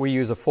 We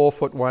use a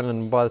 4-foot one,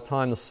 and by the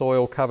time the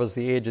soil covers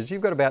the edges,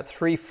 you've got about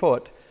 3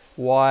 foot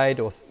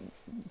wide, or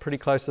pretty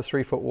close to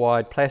 3 foot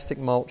wide plastic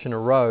mulch in a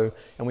row,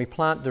 and we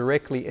plant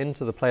directly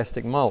into the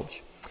plastic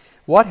mulch.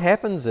 What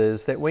happens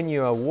is that when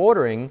you are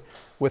watering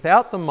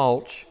without the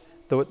mulch,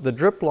 the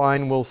drip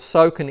line will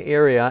soak an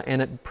area,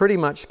 and it pretty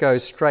much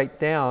goes straight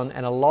down,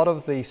 and a lot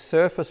of the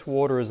surface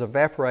water is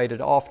evaporated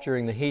off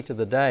during the heat of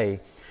the day.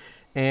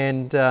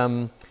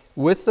 And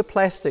with the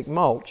plastic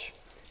mulch,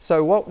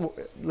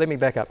 let me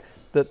back up.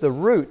 The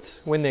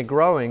roots, when they're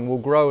growing, will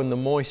grow in the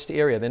moist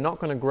area. They're not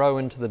going to grow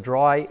into the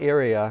dry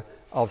area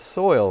of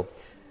soil.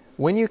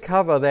 When you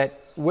cover that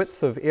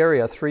width of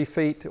area, 3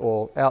 feet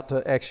or out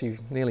to actually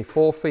nearly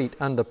 4 feet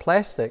under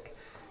plastic,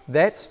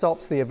 that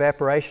stops the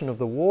evaporation of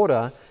the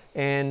water,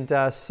 and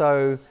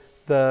so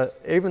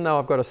even though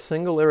I've got a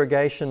single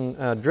irrigation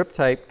drip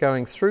tape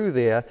going through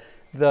there,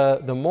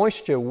 the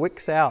moisture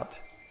wicks out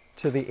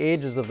to the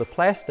edges of the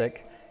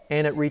plastic,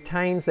 and it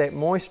retains that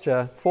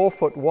moisture 4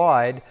 foot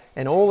wide,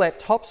 and all that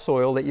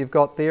topsoil that you've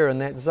got there in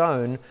that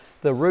zone,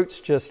 the roots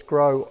just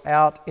grow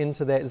out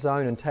into that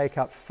zone and take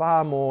up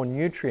far more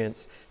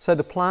nutrients. So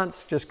the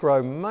plants just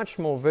grow much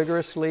more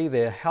vigorously,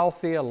 they're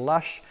healthier,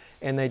 lush,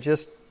 and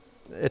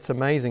it's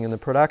amazing, and the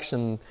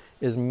production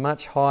is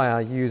much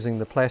higher using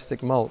the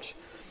plastic mulch.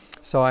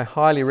 So I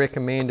highly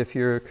recommend, if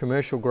you're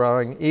commercial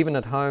growing, even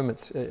at home,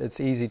 it's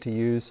easy to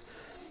use.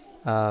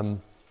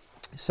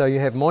 So you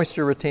have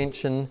moisture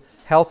retention,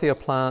 healthier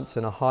plants,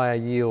 and a higher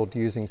yield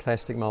using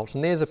plastic mulch.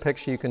 And there's a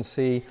picture you can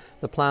see.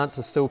 The plants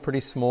are still pretty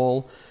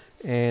small,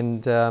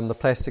 and the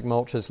plastic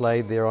mulch is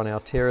laid there on our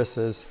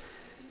terraces.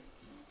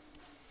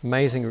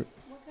 Amazing.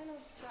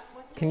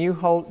 Do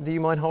you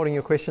mind holding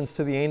your questions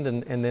to the end,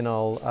 and then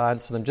I'll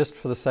answer them, just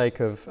for the sake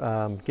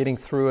of getting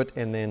through it,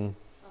 and then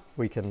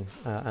we can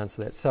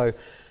answer that. So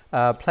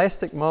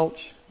plastic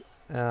mulch,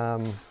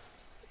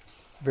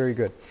 very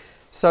good.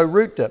 So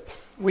root dip.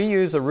 We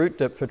use a root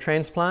dip for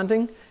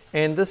transplanting,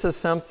 and this is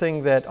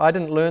something that I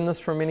didn't learn this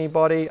from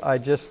anybody. I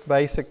just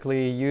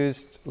basically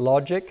used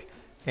logic,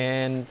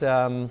 and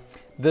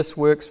this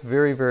works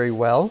very, very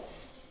well.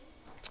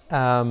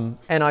 And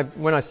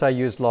when I say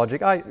used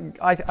logic,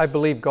 I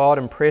believe God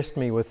impressed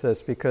me with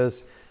this,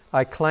 because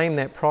I claim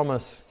that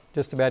promise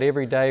just about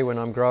every day when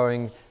I'm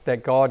growing,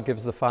 that God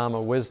gives the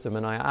farmer wisdom,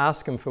 and I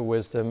ask him for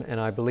wisdom,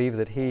 and I believe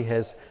that he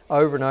has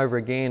over and over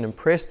again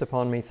impressed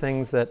upon me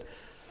things that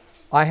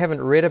I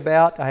haven't read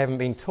about, I haven't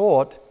been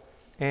taught,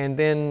 and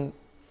then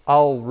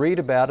I'll read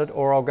about it,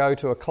 or I'll go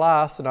to a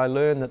class and I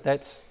learn that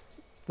that's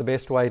the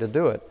best way to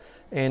do it.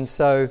 And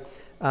so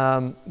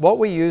what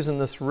we use in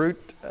this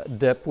root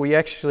dip, we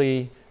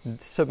actually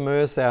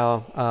submerge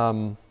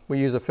we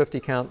use a 50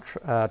 count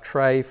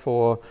tray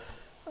for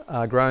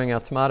growing our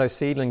tomato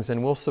seedlings,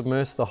 and we'll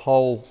submerge the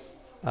whole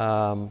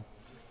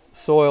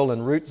soil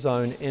and root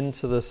zone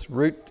into this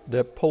root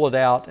dip, pull it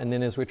out, and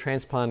then as we're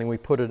transplanting we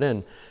put it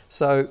in.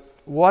 So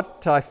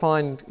what I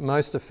find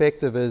most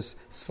effective is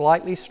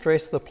slightly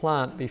stress the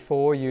plant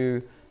before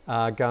you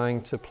are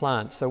going to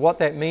plant. So what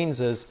that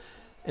means is,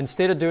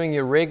 instead of doing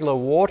your regular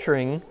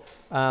watering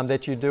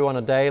that you do on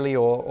a daily,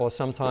 or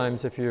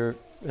sometimes if you're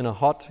in a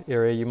hot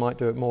area you might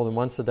do it more than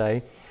once a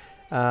day,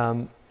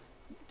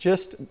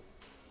 just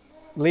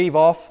leave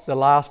off the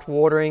last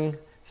watering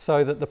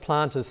so that the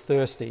plant is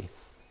thirsty.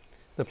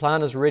 The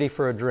plant is ready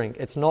for a drink.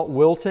 It's not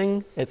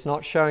wilting, it's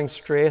not showing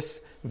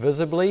stress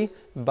visibly,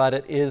 but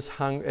it's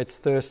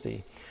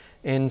thirsty.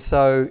 And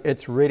so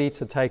it's ready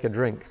to take a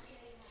drink.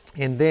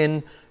 And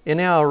then in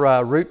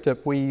our root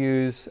dip we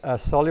use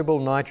soluble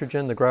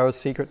nitrogen, the Grower's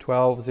Secret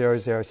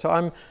 1200.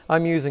 So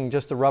I'm using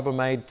just a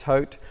Rubbermaid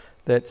tote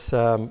that's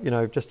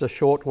just a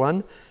short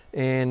one,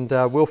 and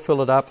we'll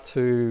fill it up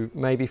to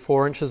maybe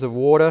 4 inches of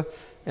water,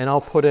 and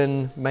I'll put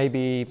in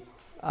maybe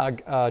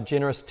a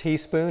generous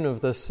teaspoon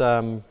of this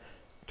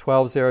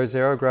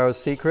 1200 Grower's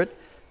Secret.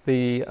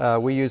 We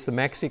use the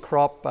Maxi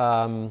Crop.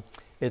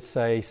 It's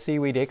a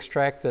seaweed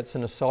extract that's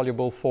in a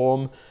soluble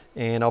form,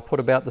 and I'll put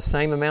about the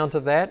same amount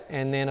of that,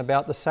 and then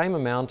about the same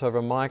amount of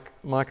a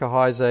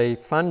mycorrhizae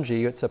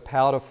fungi. It's a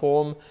powder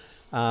form,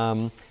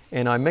 and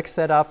I mix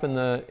that up in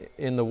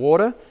the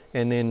water,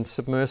 and then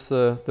submerge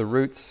the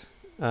roots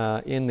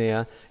in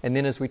there. And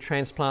then as we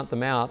transplant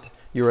them out,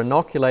 you're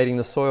inoculating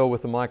the soil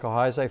with the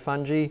mycorrhizae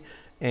fungi,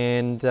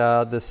 and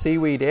the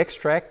seaweed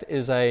extract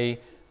is a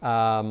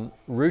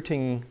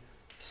rooting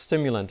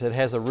stimulant. It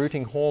has a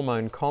rooting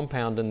hormone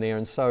compound in there,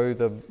 and so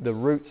the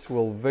roots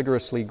will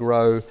vigorously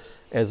grow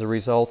as a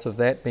result of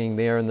that being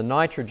there, and the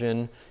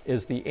nitrogen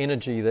is the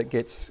energy that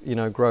gets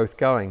growth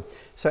going.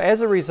 So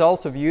as a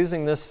result of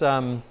using this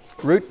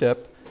root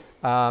dip,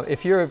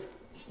 if you've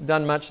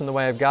done much in the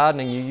way of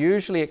gardening, you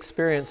usually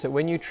experience that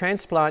when you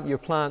transplant your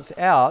plants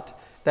out,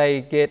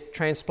 they get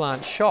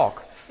transplant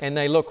shock, and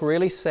they look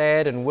really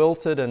sad and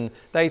wilted, and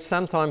they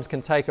sometimes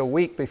can take a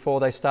week before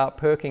they start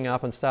perking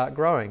up and start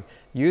growing.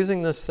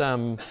 Using this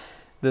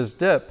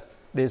dip,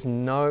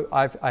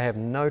 I have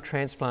no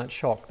transplant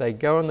shock. They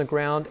go in the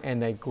ground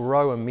and they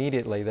grow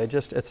immediately.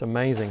 It's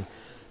amazing.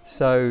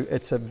 So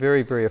it's a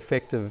very, very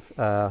effective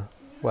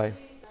way.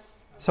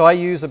 So I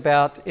use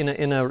about a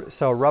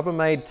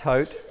Rubbermaid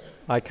tote.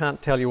 I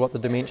can't tell you what the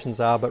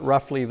dimensions are, but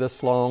roughly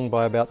this long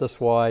by about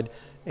this wide,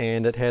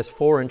 and it has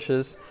 4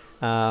 inches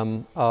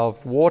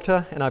of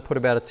water, and I put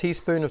about a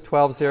teaspoon of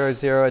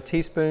 1200, a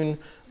teaspoon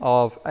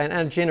of, and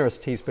a generous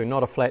teaspoon,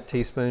 not a flat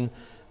teaspoon,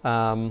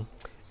 and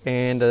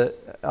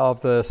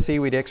of the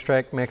seaweed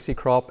extract Maxi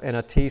Crop, and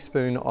a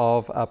teaspoon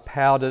of a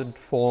powdered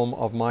form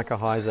of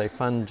mycorrhizae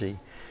fungi.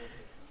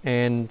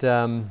 And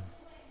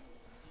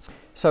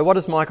so what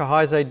does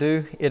mycorrhizae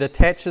do? It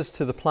attaches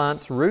to the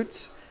plant's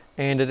roots,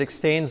 and it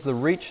extends the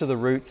reach of the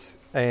roots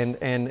and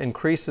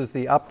increases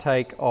the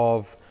uptake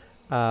of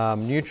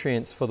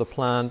nutrients for the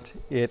plant.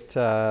 It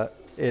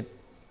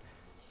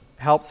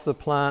helps the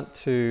plant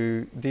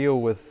to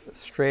deal with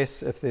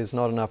stress if there's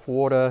not enough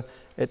water.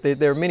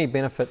 There are many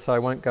benefits. I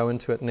won't go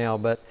into it now,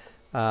 but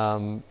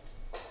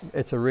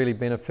it's a really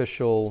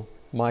beneficial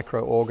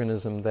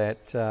microorganism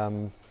that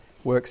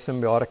works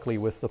symbiotically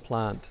with the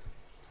plant.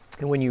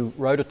 And when you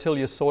rototill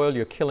your soil,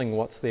 you're killing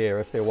what's there,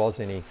 if there was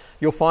any.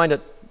 You'll find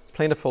it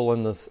plentiful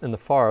in the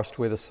forest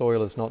where the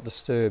soil is not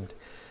disturbed.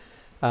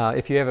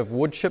 If you have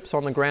wood chips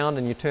on the ground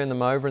and you turn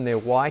them over and they're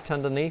white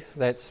underneath,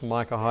 that's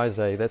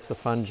mycorrhizae, that's the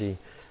fungi.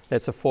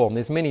 That's a form.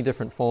 There's many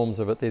different forms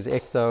of it. There's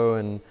ecto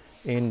and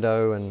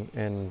endo,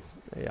 and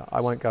yeah,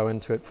 I won't go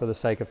into it for the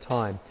sake of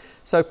time.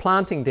 So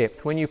planting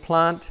depth. When you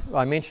plant,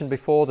 I mentioned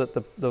before that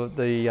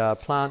the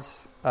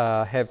plants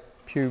have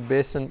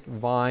pubescent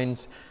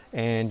vines,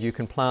 and you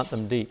can plant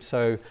them deep.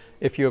 So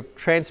if your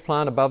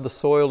transplant above the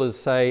soil is,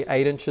 say,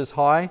 8 inches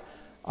high,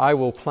 I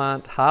will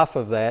plant half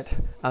of that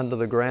under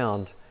the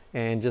ground,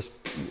 and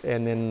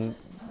then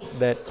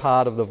that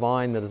part of the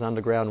vine that is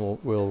underground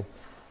will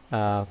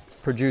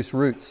produce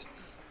roots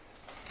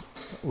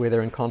where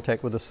they're in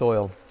contact with the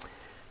soil.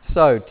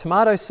 So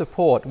tomato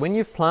support. When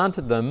you've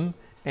planted them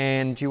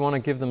and you want to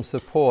give them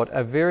support,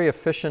 a very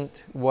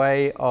efficient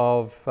way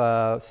of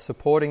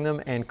supporting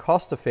them and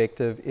cost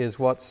effective is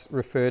what's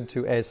referred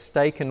to as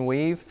stake and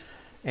weave.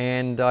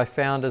 And I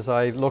found, as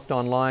I looked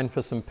online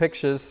for some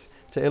pictures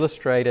to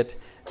illustrate it,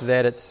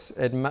 that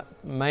it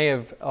may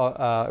have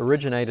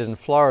originated in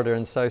Florida,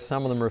 and so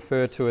some of them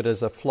refer to it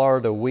as a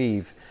Florida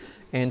weave.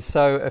 And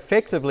so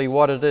effectively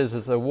what it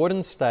is a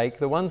wooden stake.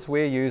 The ones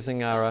we're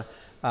using are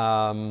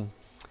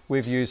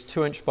we've used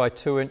 2-inch by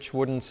 2-inch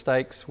wooden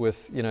stakes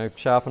with,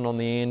 sharpened on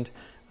the end.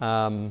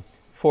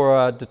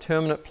 For a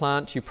determinate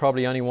plant, you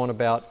probably only want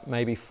about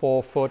maybe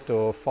 4 foot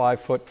or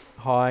 5 foot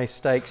high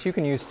stakes. You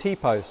can use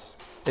T-posts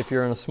if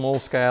you're in a small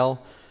scale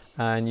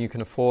and you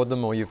can afford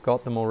them or you've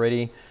got them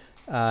already.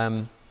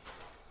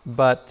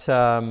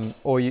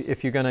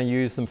 If you're going to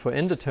use them for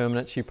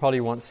indeterminates, you probably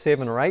want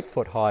 7 or 8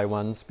 foot high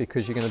ones,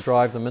 because you're going to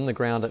drive them in the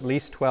ground at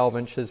least 12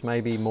 inches,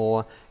 maybe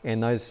more,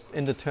 and those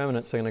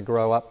indeterminates are going to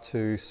grow up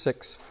to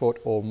 6 foot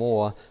or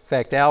more. In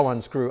fact, our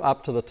ones grew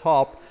up to the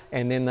top,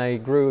 and then they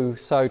grew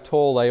so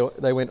tall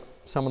they went,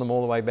 some of them,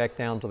 all the way back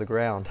down to the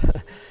ground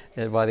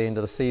by the end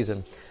of the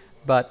season.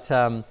 But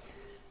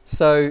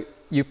so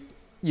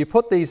you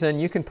put these in.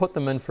 You can put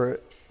them in for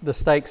the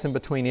stakes in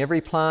between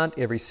every plant,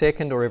 every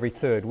second or every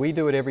third. We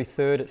do it every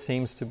third. It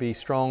seems to be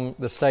strong.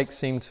 The stakes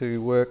seem to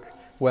work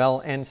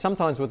well, and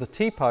sometimes with the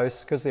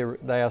T-posts, because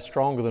they are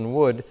stronger than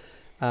wood,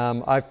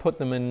 I've put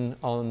them in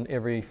on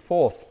every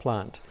 4th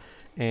plant,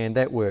 and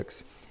that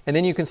works. And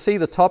then you can see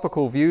the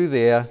topical view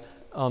there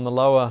on the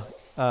lower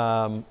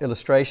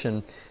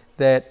illustration,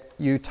 that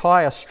you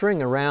tie a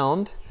string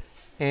around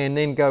and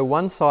then go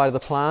one side of the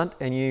plant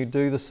and you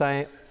do the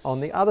same on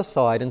the other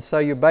side, and so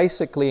you're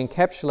basically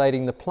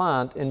encapsulating the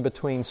plant in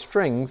between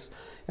strings.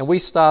 And we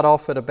start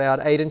off at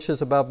about 8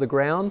 inches above the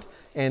ground,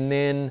 and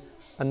then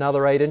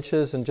another 8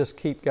 inches, and just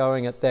keep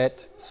going at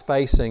that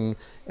spacing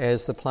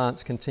as the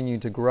plants continue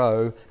to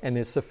grow, and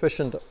there's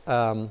sufficient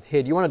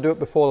head. You want to do it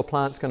before the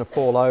plant's going to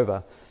fall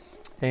over.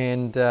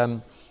 And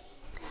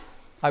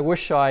I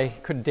wish I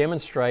could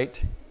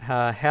demonstrate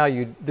how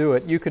you do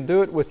it. You could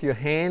do it with your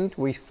hand.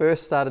 We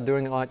first started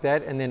doing it like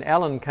that, and then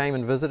Alan came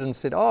and visited and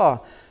said,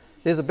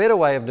 there's a better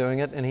way of doing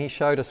it, and he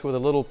showed us with a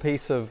little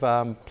piece of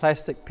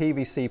plastic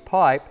PVC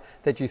pipe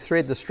that you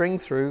thread the string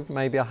through,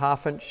 maybe a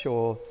 1/2 inch,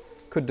 or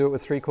could do it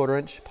with 3/4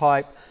 inch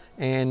pipe,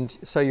 and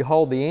so you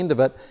hold the end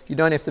of it. You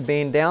don't have to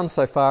bend down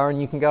so far,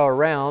 and you can go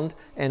around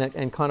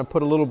and kind of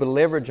put a little bit of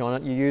leverage on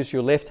it. You use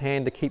your left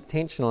hand to keep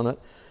tension on it,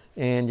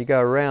 and you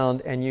go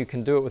around, and you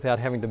can do it without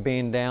having to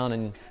bend down.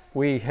 And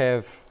we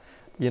have,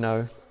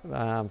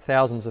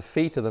 thousands of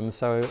feet of them,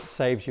 so it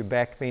saves your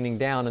back bending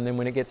down, and then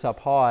when it gets up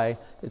high,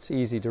 it's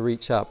easy to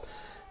reach up.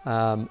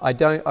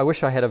 I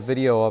wish I had a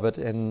video of it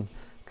and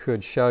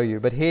could show you,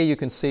 but here you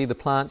can see the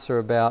plants are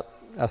about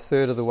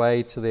 1/3 of the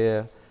way to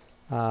their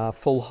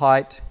full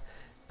height.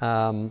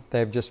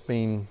 They've just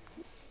been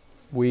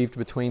weaved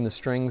between the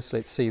strings.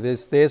 Let's see,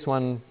 there's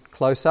one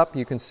close up.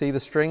 You can see the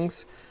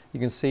strings. You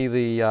can see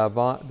the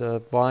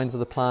vines of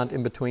the plant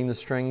in between the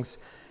strings,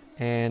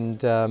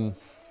 and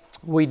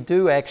we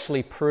do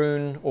actually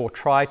prune, or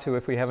try to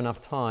if we have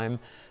enough time,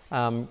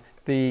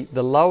 the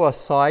lower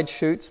side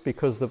shoots,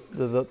 because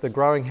the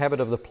growing habit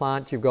of the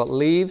plant, you've got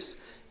leaves,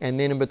 and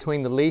then in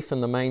between the leaf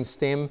and the main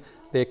stem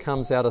there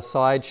comes out a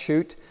side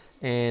shoot,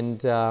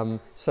 and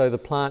so the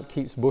plant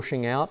keeps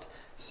bushing out.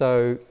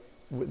 So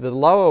the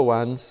lower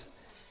ones,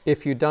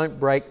 if you don't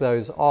break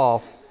those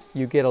off,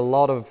 you get a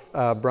lot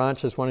of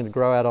branches wanting to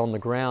grow out on the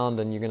ground,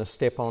 and you're going to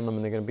step on them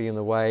and they're going to be in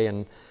the way.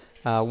 And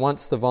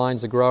once the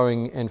vines are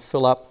growing and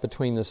fill up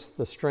between the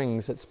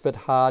strings, it's a bit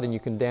hard, and you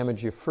can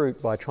damage your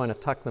fruit by trying to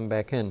tuck them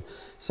back in.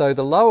 So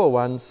the lower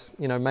ones,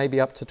 maybe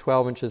up to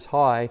 12 inches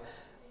high,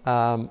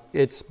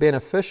 it's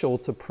beneficial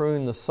to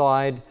prune the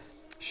side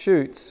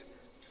shoots,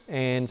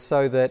 and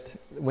so that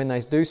when they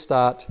do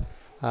start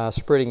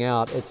spreading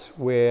out, it's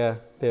where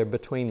they're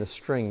between the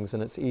strings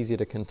and it's easier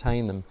to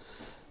contain them.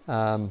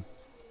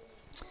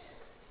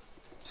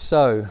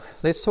 So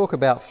let's talk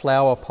about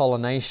flower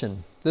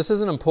pollination. This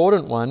is an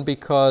important one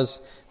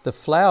because the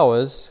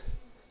flowers,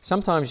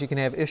 sometimes you can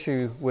have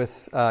issue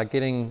with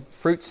getting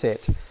fruit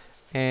set,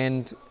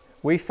 and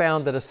we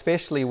found that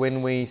especially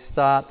when we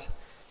start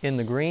in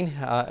the green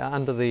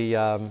under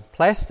the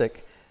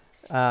plastic,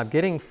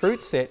 getting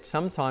fruit set,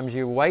 sometimes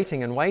you're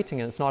waiting and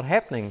it's not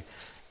happening,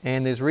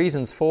 and there's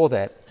reasons for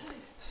that.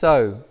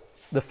 So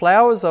the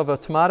flowers of a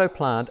tomato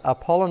plant are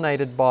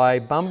pollinated by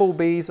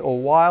bumblebees or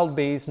wild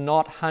bees,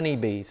 not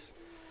honeybees.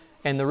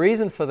 And the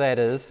reason for that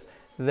is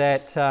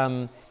that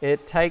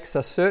it takes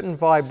a certain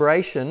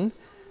vibration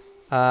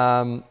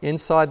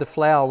inside the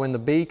flower when the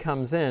bee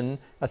comes in,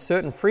 a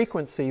certain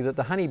frequency that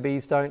the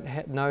honeybees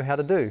don't know how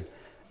to do.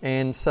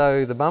 And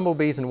so the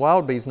bumblebees and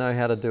wild bees know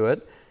how to do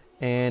it,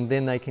 and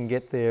then they can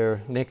get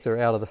their nectar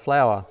out of the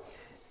flower.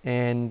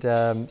 And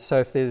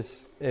so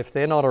if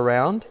they're not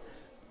around,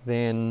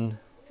 then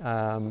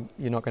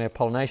you're not going to have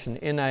pollination.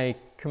 In a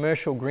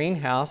commercial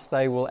greenhouse,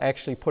 they will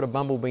actually put a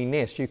bumblebee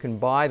nest. You can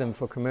buy them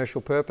for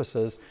commercial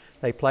purposes.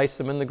 They place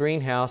them in the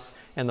greenhouse,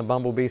 and the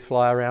bumblebees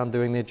fly around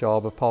doing their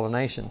job of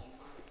pollination.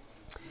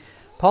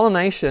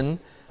 Pollination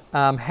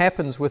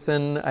happens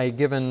within a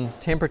given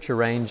temperature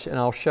range, and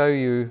I'll show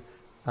you.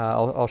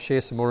 I'll share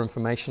some more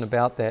information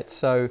about that.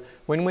 So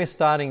when we're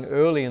starting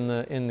early in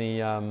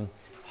the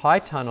high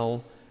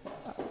tunnel,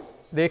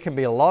 there can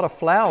be a lot of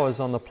flowers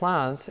on the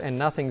plants and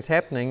nothing's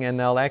happening, and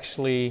they'll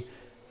actually,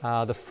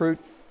 the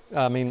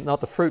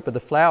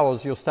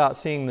flowers, you'll start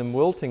seeing them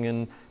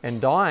wilting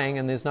and dying,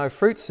 and there's no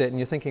fruit set, and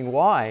you're thinking,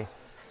 why?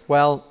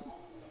 Well,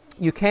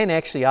 you can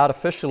actually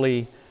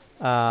artificially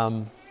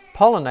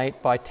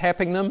pollinate by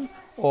tapping them,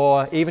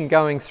 or even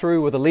going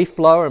through with a leaf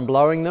blower and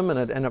blowing them,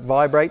 and it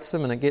vibrates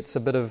them, and it gets a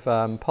bit of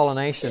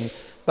pollination.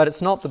 But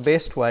it's not the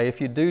best way. If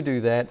you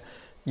do that,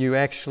 you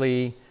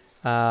actually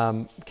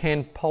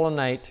can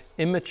pollinate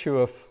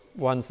immature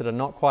ones that are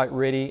not quite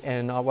ready,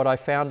 and what I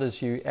found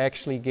is you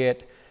actually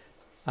get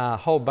a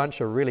whole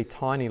bunch of really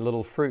tiny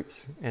little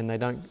fruits, and they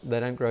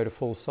don't grow to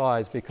full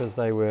size because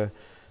they were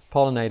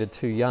pollinated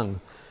too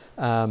young.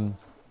 But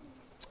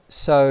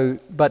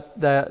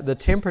the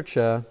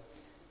temperature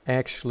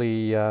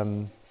actually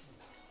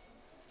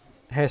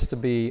has to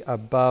be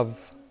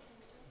above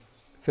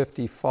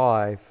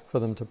 55 for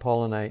them to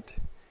pollinate.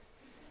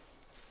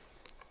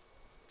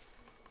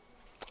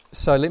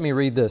 So let me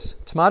read this.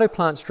 Tomato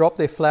plants drop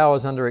their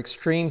flowers under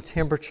extreme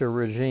temperature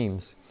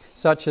regimes,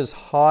 such as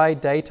high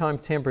daytime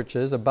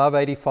temperatures above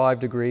 85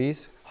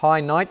 degrees,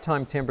 high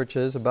nighttime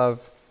temperatures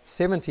above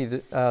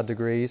 70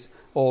 degrees,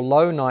 or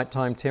low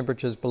nighttime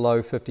temperatures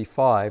below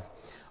 55.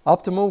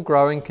 Optimal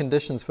growing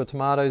conditions for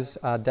tomatoes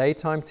are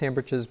daytime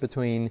temperatures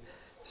between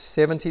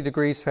 70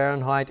 degrees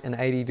Fahrenheit and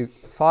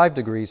 85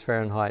 degrees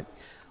Fahrenheit.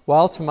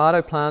 While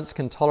tomato plants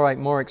can tolerate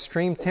more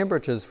extreme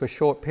temperatures for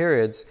short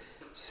periods,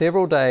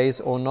 several days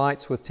or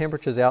nights with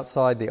temperatures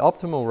outside the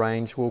optimal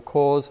range will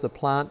cause the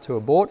plant to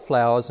abort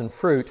flowers and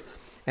fruit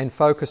and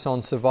focus on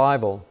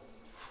survival.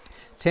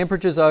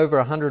 Temperatures over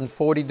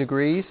 104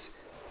 degrees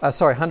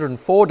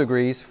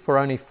for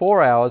only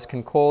 4 hours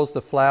can cause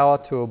the flower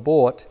to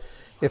abort.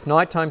 If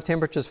nighttime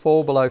temperatures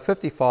fall below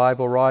 55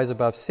 or rise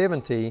above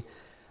 70,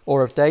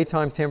 or if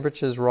daytime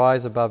temperatures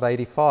rise above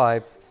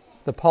 85,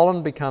 the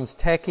pollen becomes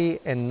tacky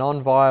and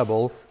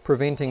non-viable,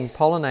 preventing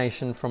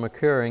pollination from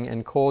occurring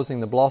and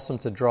causing the blossom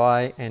to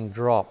dry and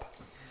drop.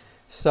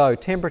 So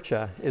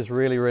temperature is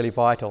really, really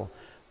vital.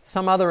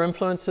 Some other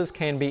influences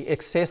can be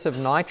excessive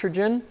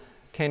nitrogen,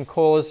 can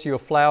cause your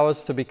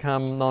flowers to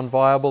become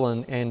non-viable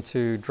and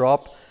to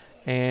drop,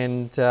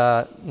 and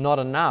not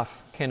enough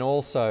can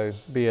also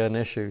be an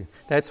issue.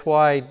 That's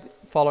why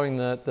following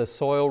the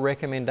soil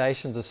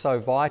recommendations is so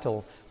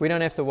vital. We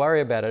don't have to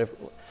worry about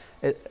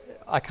it.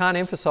 I can't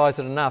emphasize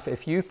it enough.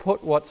 If you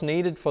put what's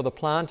needed for the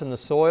plant in the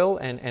soil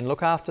and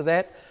look after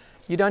that,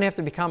 you don't have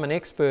to become an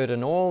expert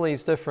in all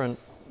these different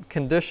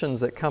conditions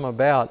that come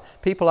about.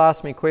 People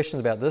ask me questions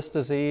about this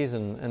disease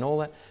and all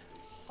that.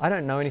 I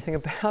don't know anything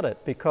about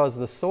it because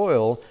the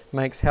soil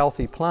makes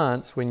healthy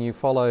plants when you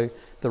follow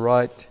the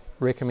right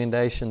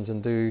recommendations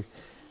and do,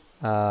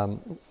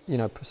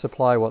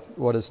 supply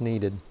what is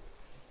needed.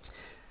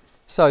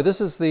 So this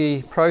is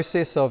the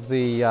process of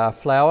the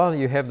flower.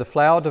 You have the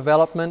flower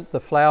development, the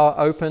flower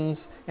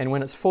opens, and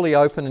when it's fully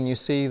open and you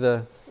see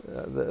the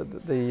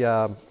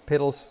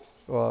petals,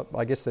 or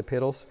I guess they're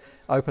petals,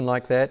 open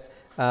like that,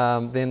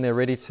 then they're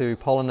ready to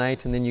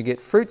pollinate, and then you get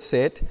fruit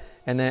set,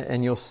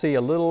 and you'll see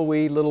a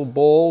little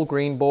ball,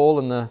 green ball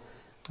in the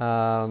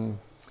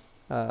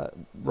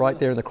right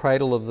there in the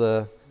cradle of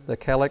the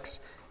calyx,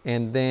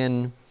 and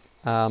then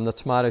the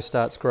tomato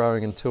starts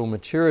growing until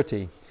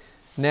maturity.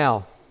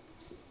 Now,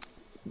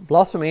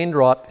 blossom end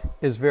rot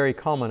is very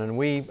common, and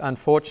we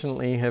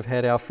unfortunately have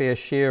had our fair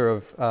share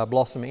of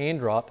blossom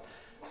end rot,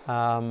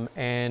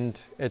 and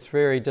it's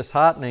very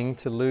disheartening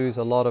to lose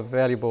a lot of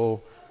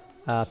valuable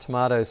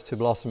tomatoes to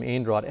blossom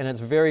end rot, and it's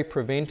very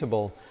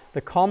preventable.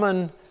 The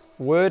common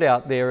word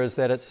out there is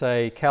that it's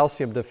a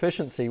calcium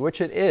deficiency,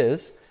 which it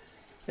is,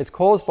 It's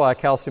caused by a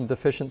calcium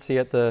deficiency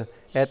at the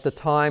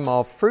time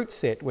of fruit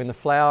set, when the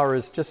flower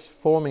is just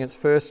forming its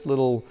first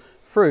little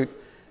fruit.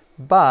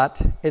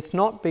 But it's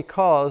not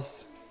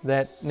because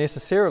that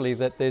necessarily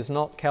that there's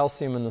not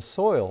calcium in the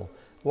soil.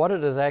 What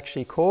it is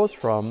actually caused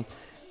from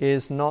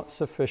is not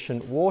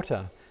sufficient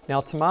water.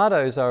 Now,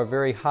 tomatoes are a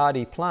very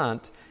hardy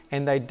plant,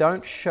 and they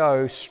don't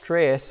show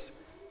stress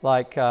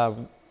like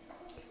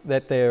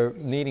that they're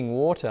needing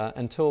water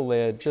until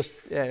they're just,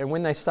 and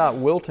when they start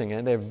wilting,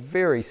 and they're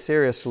very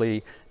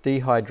seriously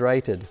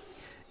dehydrated.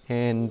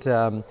 And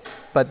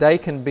but they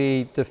can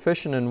be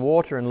deficient in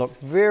water and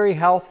look very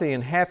healthy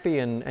and happy,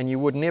 and you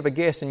would never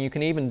guess. And you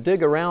can even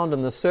dig around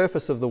in the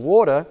surface of the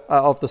water,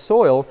 of the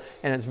soil,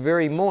 and it's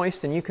very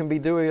moist, and you can be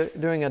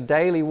doing a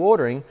daily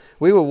watering.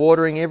 We were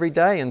watering every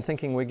day and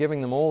thinking we're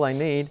giving them all they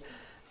need,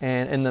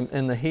 and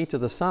in the heat of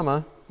the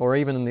summer, or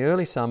even in the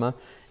early summer,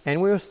 and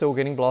we were still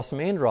getting blossom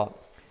end rot.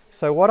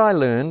 So what I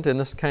learned, and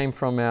this came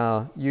from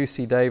our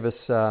UC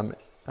Davis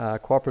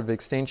Cooperative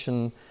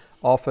Extension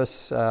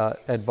Office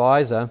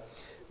advisor,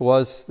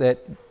 was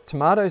that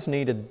tomatoes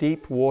need a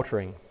deep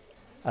watering.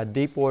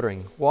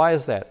 Why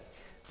is that?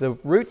 The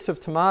roots of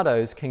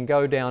tomatoes can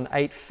go down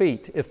 8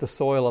 feet if the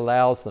soil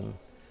allows them.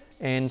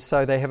 And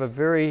so they have a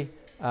very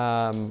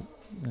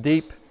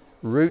deep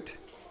root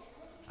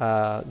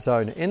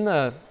zone. In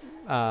the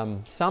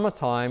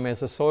summertime, as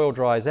the soil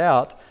dries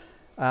out,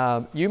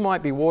 you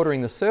might be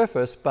watering the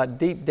surface, but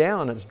deep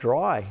down it's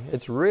dry.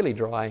 It's really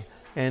dry.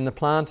 And the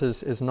plant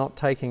is not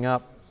taking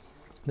up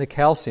the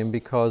calcium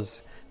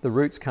because the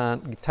roots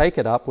can't take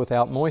it up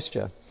without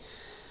moisture.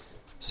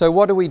 So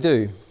what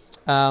do?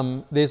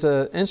 There's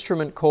an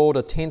instrument called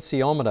a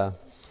tensiometer,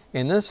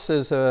 and this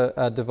is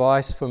a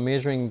device for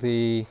measuring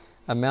the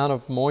amount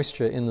of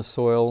moisture in the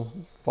soil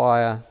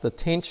via the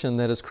tension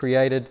that is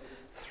created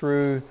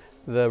through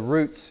the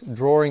roots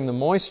drawing the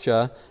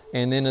moisture,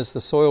 and then as the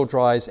soil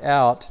dries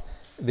out,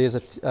 there's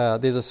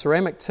a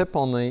ceramic tip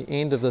on the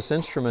end of this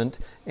instrument,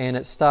 and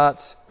it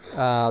starts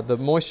the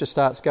moisture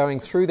starts going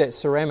through that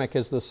ceramic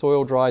as the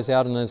soil dries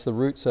out and as the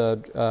roots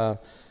are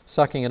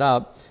sucking it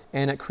up,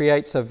 and it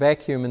creates a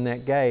vacuum in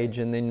that gauge,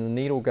 and then the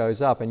needle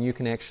goes up and you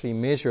can actually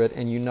measure it,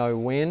 and you know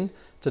when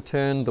to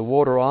turn the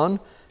water on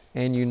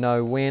and you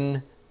know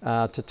when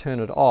to turn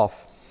it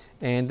off.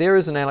 And there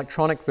is an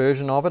electronic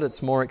version of it.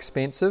 It's more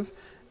expensive,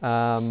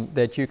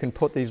 that you can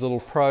put these little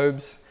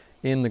probes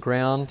in the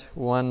ground,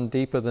 one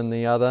deeper than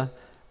the other.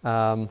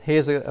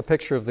 Here's a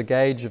picture of the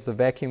gauge, of the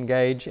vacuum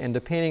gauge, and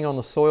depending on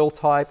the soil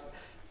type,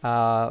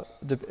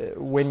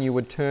 when you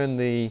would turn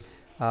the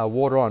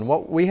water on.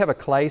 We have a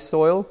clay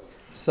soil,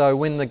 so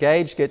when the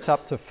gauge gets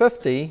up to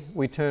 50,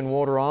 we turn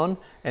water on,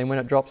 and when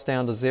it drops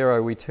down to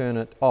 0, we turn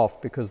it off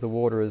because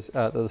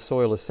the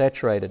soil is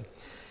saturated.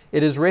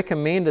 It is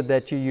recommended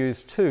that you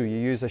use 2. You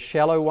use a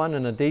shallow one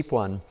and a deep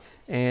one.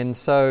 And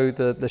so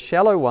the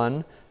shallow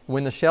one,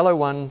 when the shallow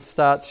one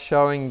starts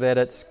showing that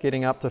it's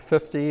getting up to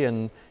 50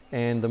 and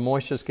the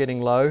moisture's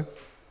getting low,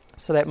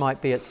 so that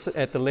might be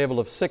at the level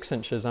of 6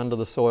 inches under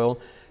the soil,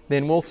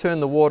 then we'll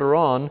turn the water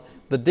on.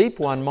 The deep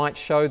one might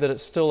show that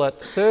it's still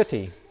at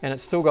 30 and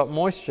it's still got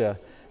moisture,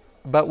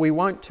 but we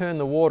won't turn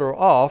the water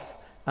off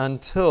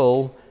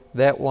until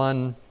that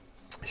one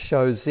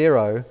shows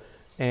 0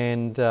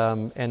 and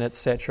it's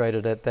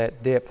saturated at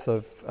that depth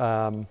of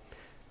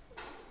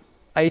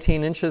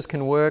 18 inches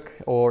can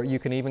work, or you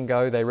can even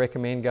they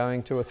recommend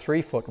going to a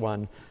 3-foot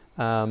one.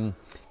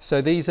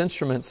 So these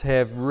instruments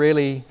have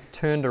really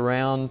turned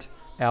around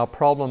our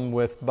problem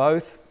with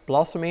both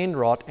blossom end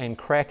rot and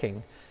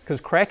cracking, because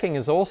cracking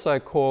is also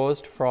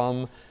caused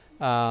from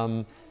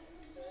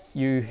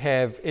you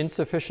have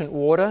insufficient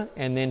water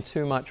and then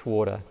too much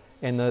water,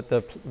 and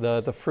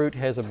the fruit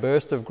has a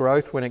burst of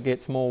growth when it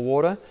gets more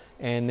water,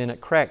 and then it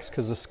cracks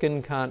because the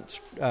skin can't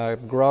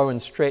grow and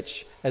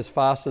stretch as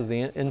fast as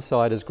the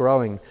inside is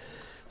growing.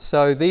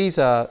 So these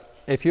are,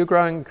 if you're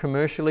growing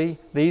commercially,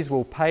 these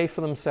will pay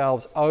for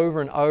themselves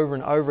over and over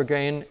and over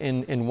again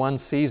in one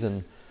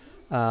season.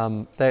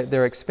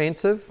 They're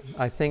expensive.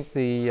 I think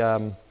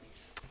the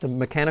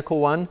mechanical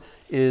one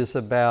is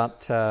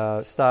about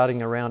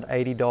starting around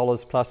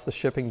 $80 plus the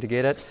shipping to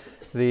get it.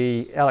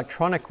 The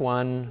electronic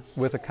one,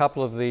 with a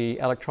couple of the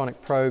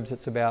electronic probes,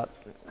 it's about,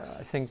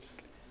 I think,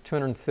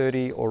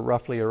 $230 or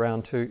roughly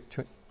around two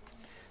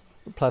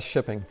plus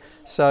shipping.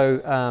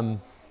 So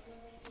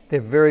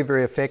they're very,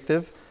 very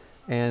effective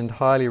and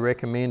highly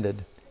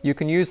recommended. You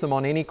can use them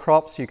on any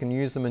crops. You can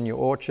use them in your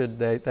orchard.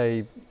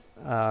 They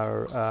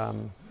are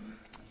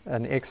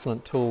an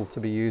excellent tool to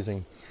be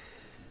using.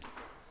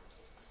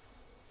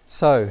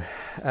 So,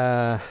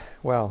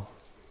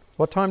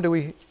 what time do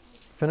we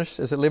finish?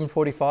 Is it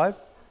 11:45?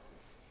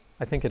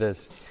 I think it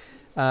is.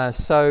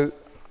 So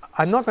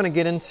I'm not going to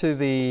get into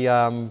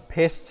the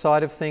pest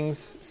side of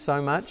things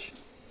so much,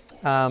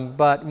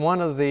 but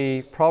one of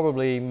the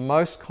probably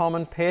most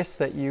common pests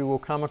that you will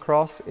come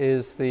across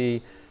is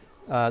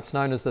it's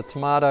known as the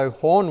tomato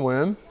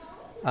hornworm.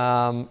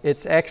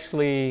 It's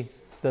actually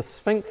the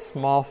sphinx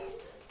moth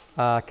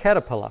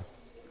caterpillar.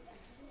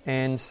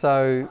 And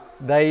so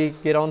they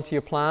get onto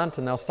your plant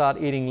and they'll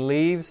start eating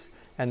leaves,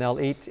 and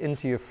they'll eat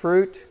into your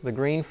fruit, the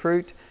green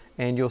fruit,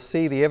 and you'll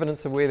see the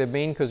evidence of where they've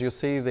been because you'll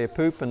see their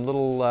poop and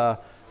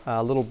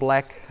little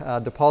black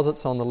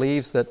deposits on the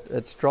leaves that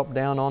it's dropped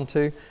down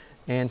onto,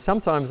 and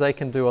sometimes they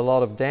can do a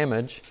lot of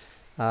damage.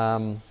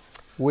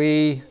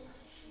 We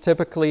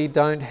typically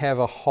don't have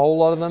a whole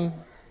lot of them,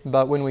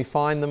 but when we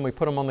find them, we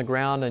put them on the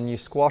ground and you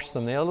squash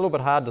them. They're a little bit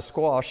hard to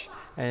squash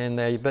and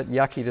they're a bit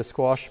yucky to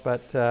squash,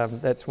 but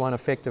that's one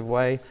effective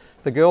way.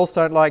 The girls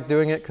don't like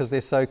doing it because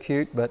they're so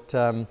cute, but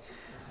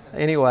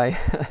anyway,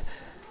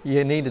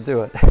 you need to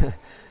do it.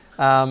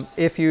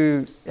 If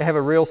you have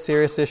a real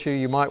serious issue,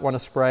 you might want to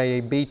spray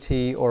a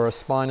BT or a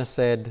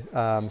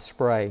spinosad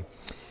spray.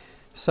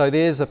 So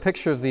there's a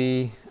picture of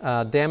the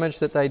damage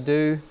that they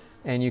do,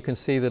 and you can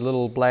see the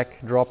little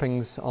black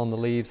droppings on the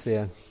leaves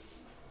there.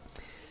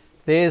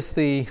 There's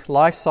the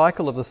life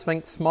cycle of the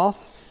sphinx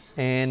moth,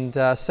 and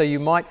so you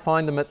might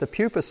find them at the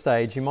pupa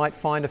stage. You might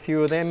find a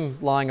few of them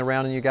lying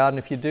around in your garden.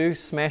 If you do,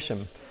 smash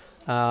them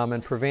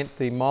and prevent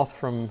the moth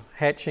from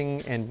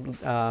hatching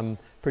and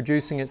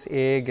producing its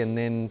egg and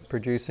then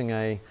producing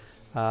a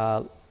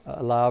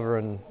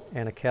larva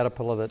and a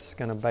caterpillar that's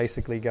going to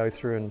basically go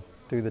through and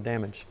do the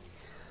damage.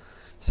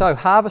 So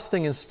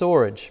harvesting and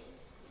storage.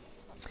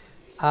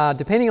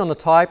 Depending on the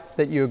type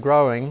that you're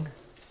growing,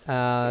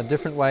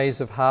 different ways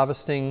of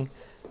harvesting.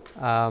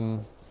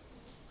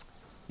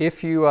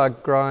 If you are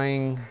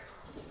growing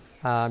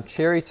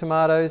cherry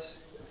tomatoes,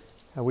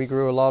 we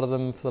grew a lot of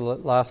them for the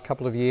last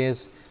couple of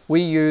years.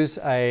 We use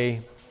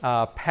a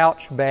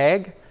pouch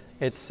bag.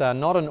 It's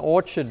not an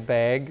orchard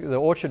bag. The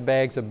orchard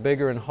bags are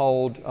bigger and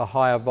hold a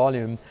higher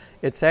volume.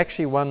 It's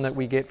actually one that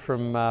we get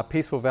from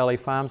Peaceful Valley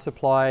Farm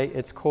Supply.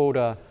 It's called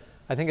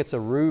I think it's a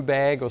roo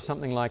bag or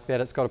something like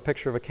that. It's got a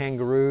picture of a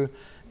kangaroo,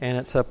 and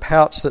it's a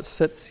pouch that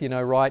sits,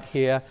 right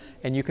here,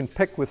 and you can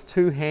pick with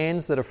two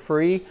hands that are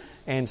free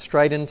and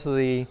straight into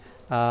the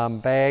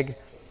bag.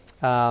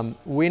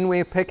 When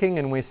we're picking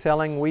and we're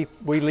selling, we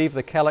leave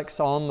the calyx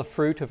on the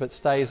fruit if it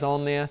stays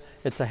on there.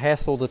 It's a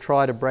hassle to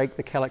try to break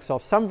the calyx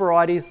off. Some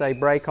varieties they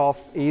break off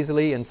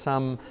easily and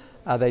some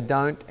they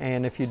don't,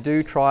 and if you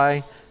do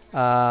try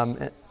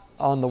on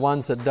the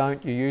ones that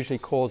don't, you usually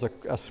cause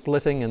a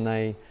splitting and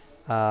they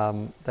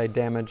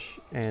damage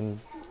and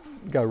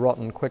go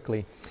rotten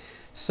quickly.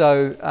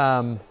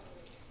 So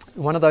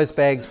one of those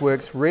bags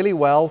works really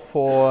well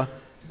for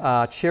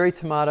cherry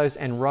tomatoes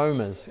and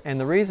romas. And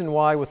the reason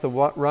why with the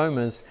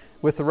romas,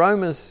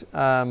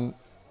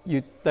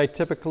 they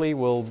typically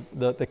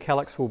the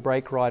calyx will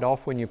break right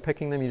off when you're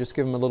picking them. You just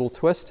give them a little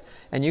twist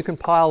and you can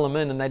pile them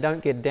in and they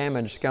don't get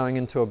damaged going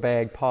into a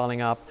bag,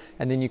 piling up,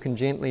 and then you can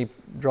gently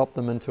drop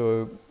them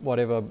into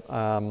whatever,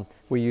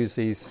 we use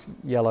these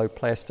yellow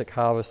plastic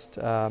harvest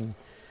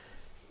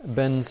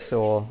bins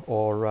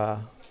or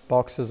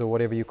boxes or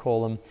whatever you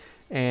call them,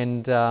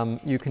 and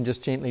you can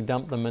just gently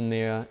dump them in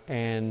there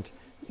and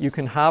you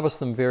can harvest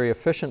them very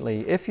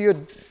efficiently. If you're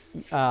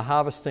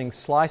harvesting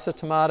slicer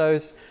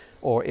tomatoes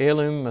or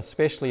heirloom,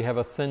 especially have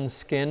a thin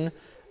skin,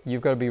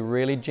 you've got to be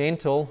really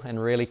gentle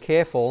and really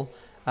careful.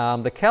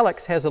 The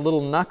calyx has a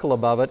little knuckle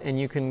above it and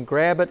you can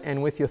grab it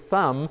and with your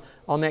thumb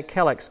on that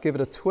calyx give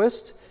it a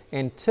twist,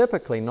 and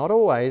typically, not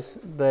always,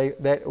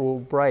 that will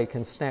break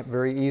and snap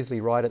very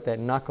easily right at that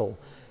knuckle.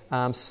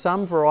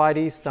 Some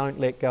varieties don't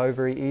let go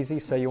very easy,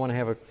 so you want to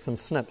have some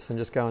snips and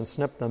just go and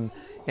snip them,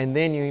 and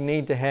then you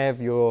need to have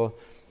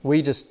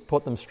we just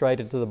put them straight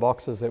into the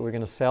boxes that we're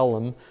going to sell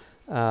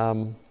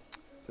them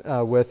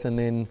with, and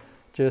then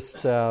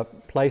just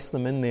place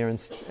them in there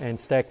and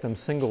stack them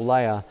single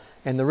layer.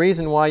 And the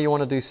reason why you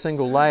want to do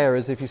single layer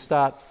is if you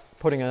start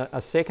putting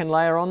a second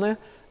layer on there,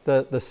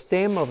 the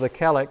stem of the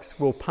calyx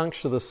will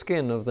puncture the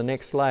skin of the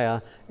next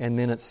layer, and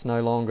then it's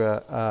no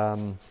longer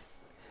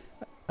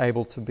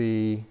able to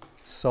be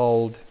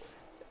sold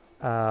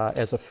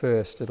as a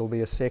first. It'll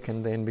be a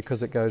second then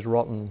because it goes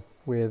rotten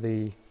where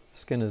the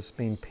skin has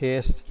been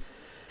pierced,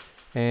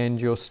 and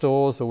your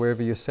stores or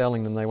wherever you're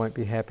selling them, they won't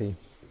be happy.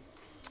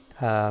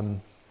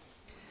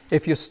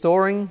 If you're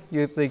storing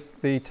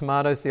the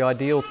tomatoes, the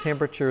ideal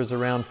temperature is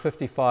around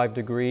 55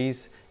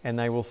 degrees and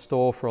they will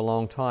store for a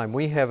long time.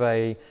 We have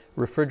a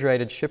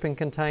refrigerated shipping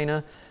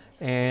container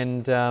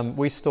and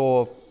we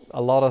store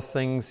a lot of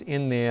things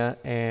in there,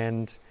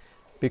 and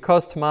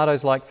because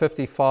tomatoes like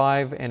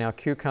 55 and our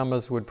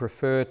cucumbers would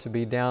prefer to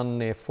be down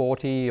near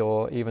 40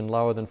 or even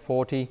lower than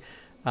 40,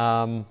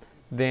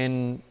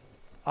 then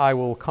I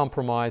will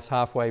compromise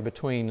halfway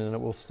between and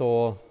it will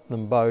store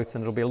them both,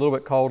 and it'll be a little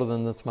bit colder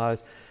than the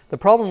tomatoes. The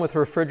problem with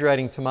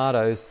refrigerating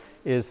tomatoes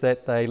is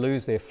that they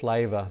lose their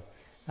flavor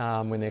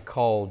when they're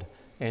cold,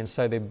 and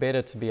so they're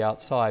better to be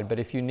outside. But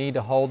if you need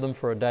to hold them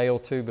for a day or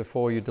two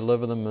before you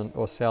deliver them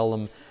or sell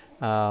them,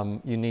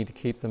 you need to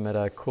keep them at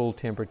a cool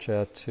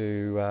temperature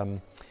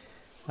to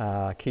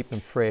keep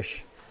them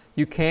fresh.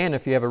 You can,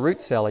 if you have a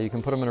root cellar, you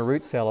can put them in a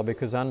root cellar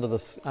because under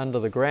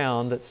the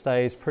ground it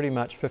stays pretty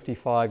much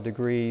 55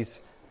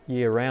 degrees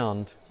year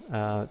round.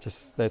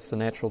 Just that's the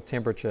natural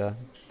temperature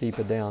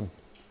deeper down.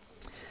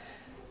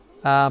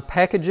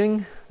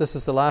 Packaging. This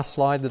is the last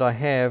slide that I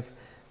have.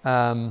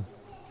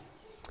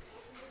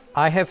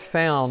 I have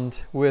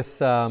found with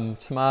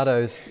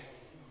tomatoes,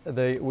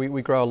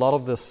 we grow a lot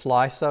of the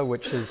slicer,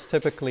 which is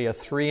typically a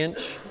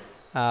 3-inch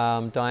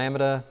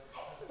diameter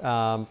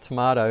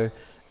tomato,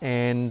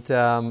 and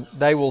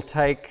they will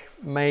take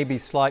maybe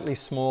slightly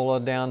smaller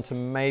down to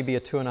maybe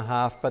a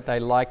 2.5, but they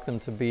like them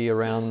to be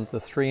around the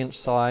 3-inch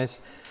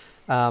size.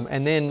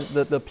 And then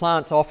the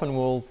plants often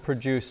will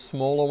produce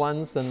smaller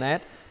ones than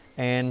that,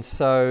 and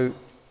so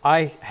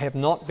I have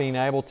not been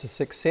able to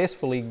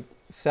successfully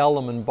sell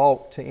them in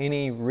bulk to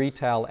any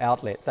retail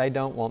outlet. They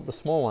don't want the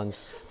small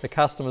ones. The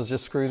customers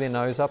just screw their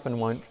nose up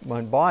and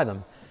won't buy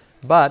them.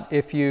 But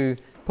if you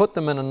put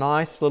them in a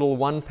nice little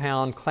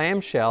 1-pound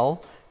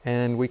clamshell,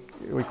 and we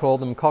call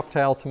them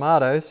cocktail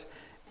tomatoes,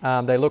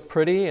 they look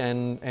pretty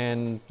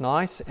and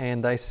nice,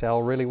 and they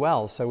sell really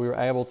well. So we were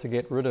able to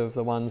get rid of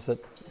the ones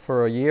that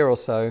for a year or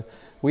so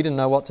we didn't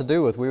know what to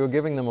do with. We were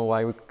giving them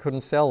away. We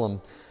couldn't sell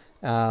them.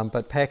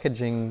 But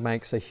packaging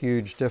makes a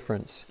huge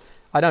difference.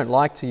 I don't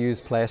like to use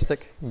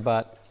plastic,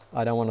 but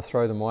I don't want to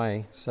throw them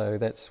away. So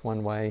that's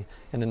one way.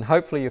 And then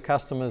hopefully your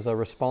customers are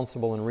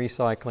responsible in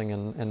recycling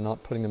and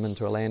not putting them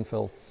into a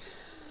landfill.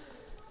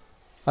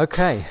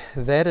 Okay,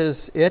 that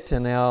is it,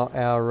 and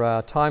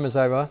our time is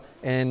over.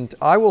 And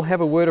I will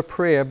have a word of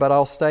prayer, but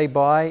I'll stay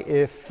by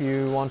if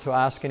you want to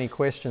ask any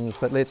questions.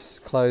 But let's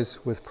close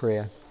with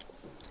prayer.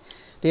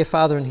 Dear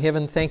Father in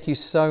heaven, thank you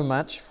so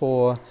much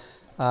for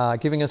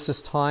giving us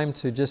this time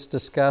to just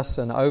discuss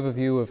an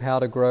overview of how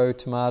to grow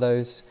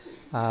tomatoes.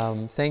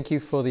 Thank you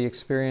for the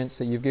experience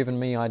that you've given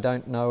me. I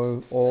don't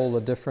know all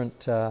the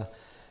different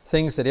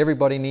things that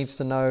everybody needs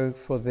to know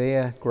for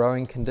their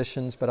growing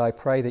conditions, but I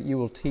pray that you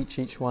will teach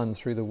each one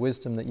through the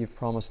wisdom that you've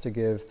promised to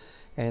give,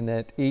 and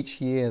that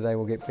each year they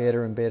will get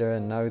better and better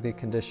and know their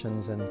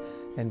conditions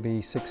and be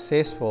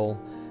successful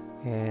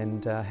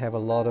and have a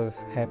lot of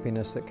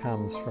happiness that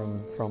comes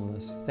from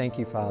this. Thank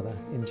you, Father.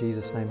 In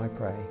Jesus' name I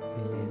pray.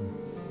 Amen.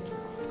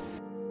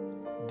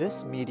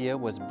 This media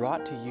was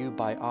brought to you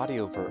by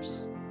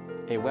Audioverse,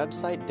 a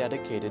website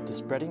dedicated to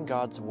spreading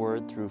God's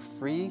Word through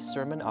free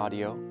sermon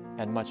audio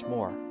and much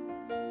more.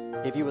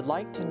 If you would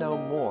like to know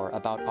more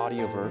about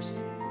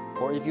Audioverse,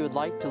 or if you would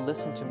like to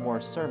listen to more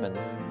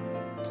sermons,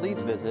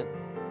 please visit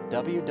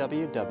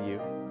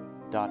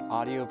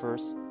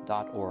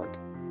www.audioverse.org.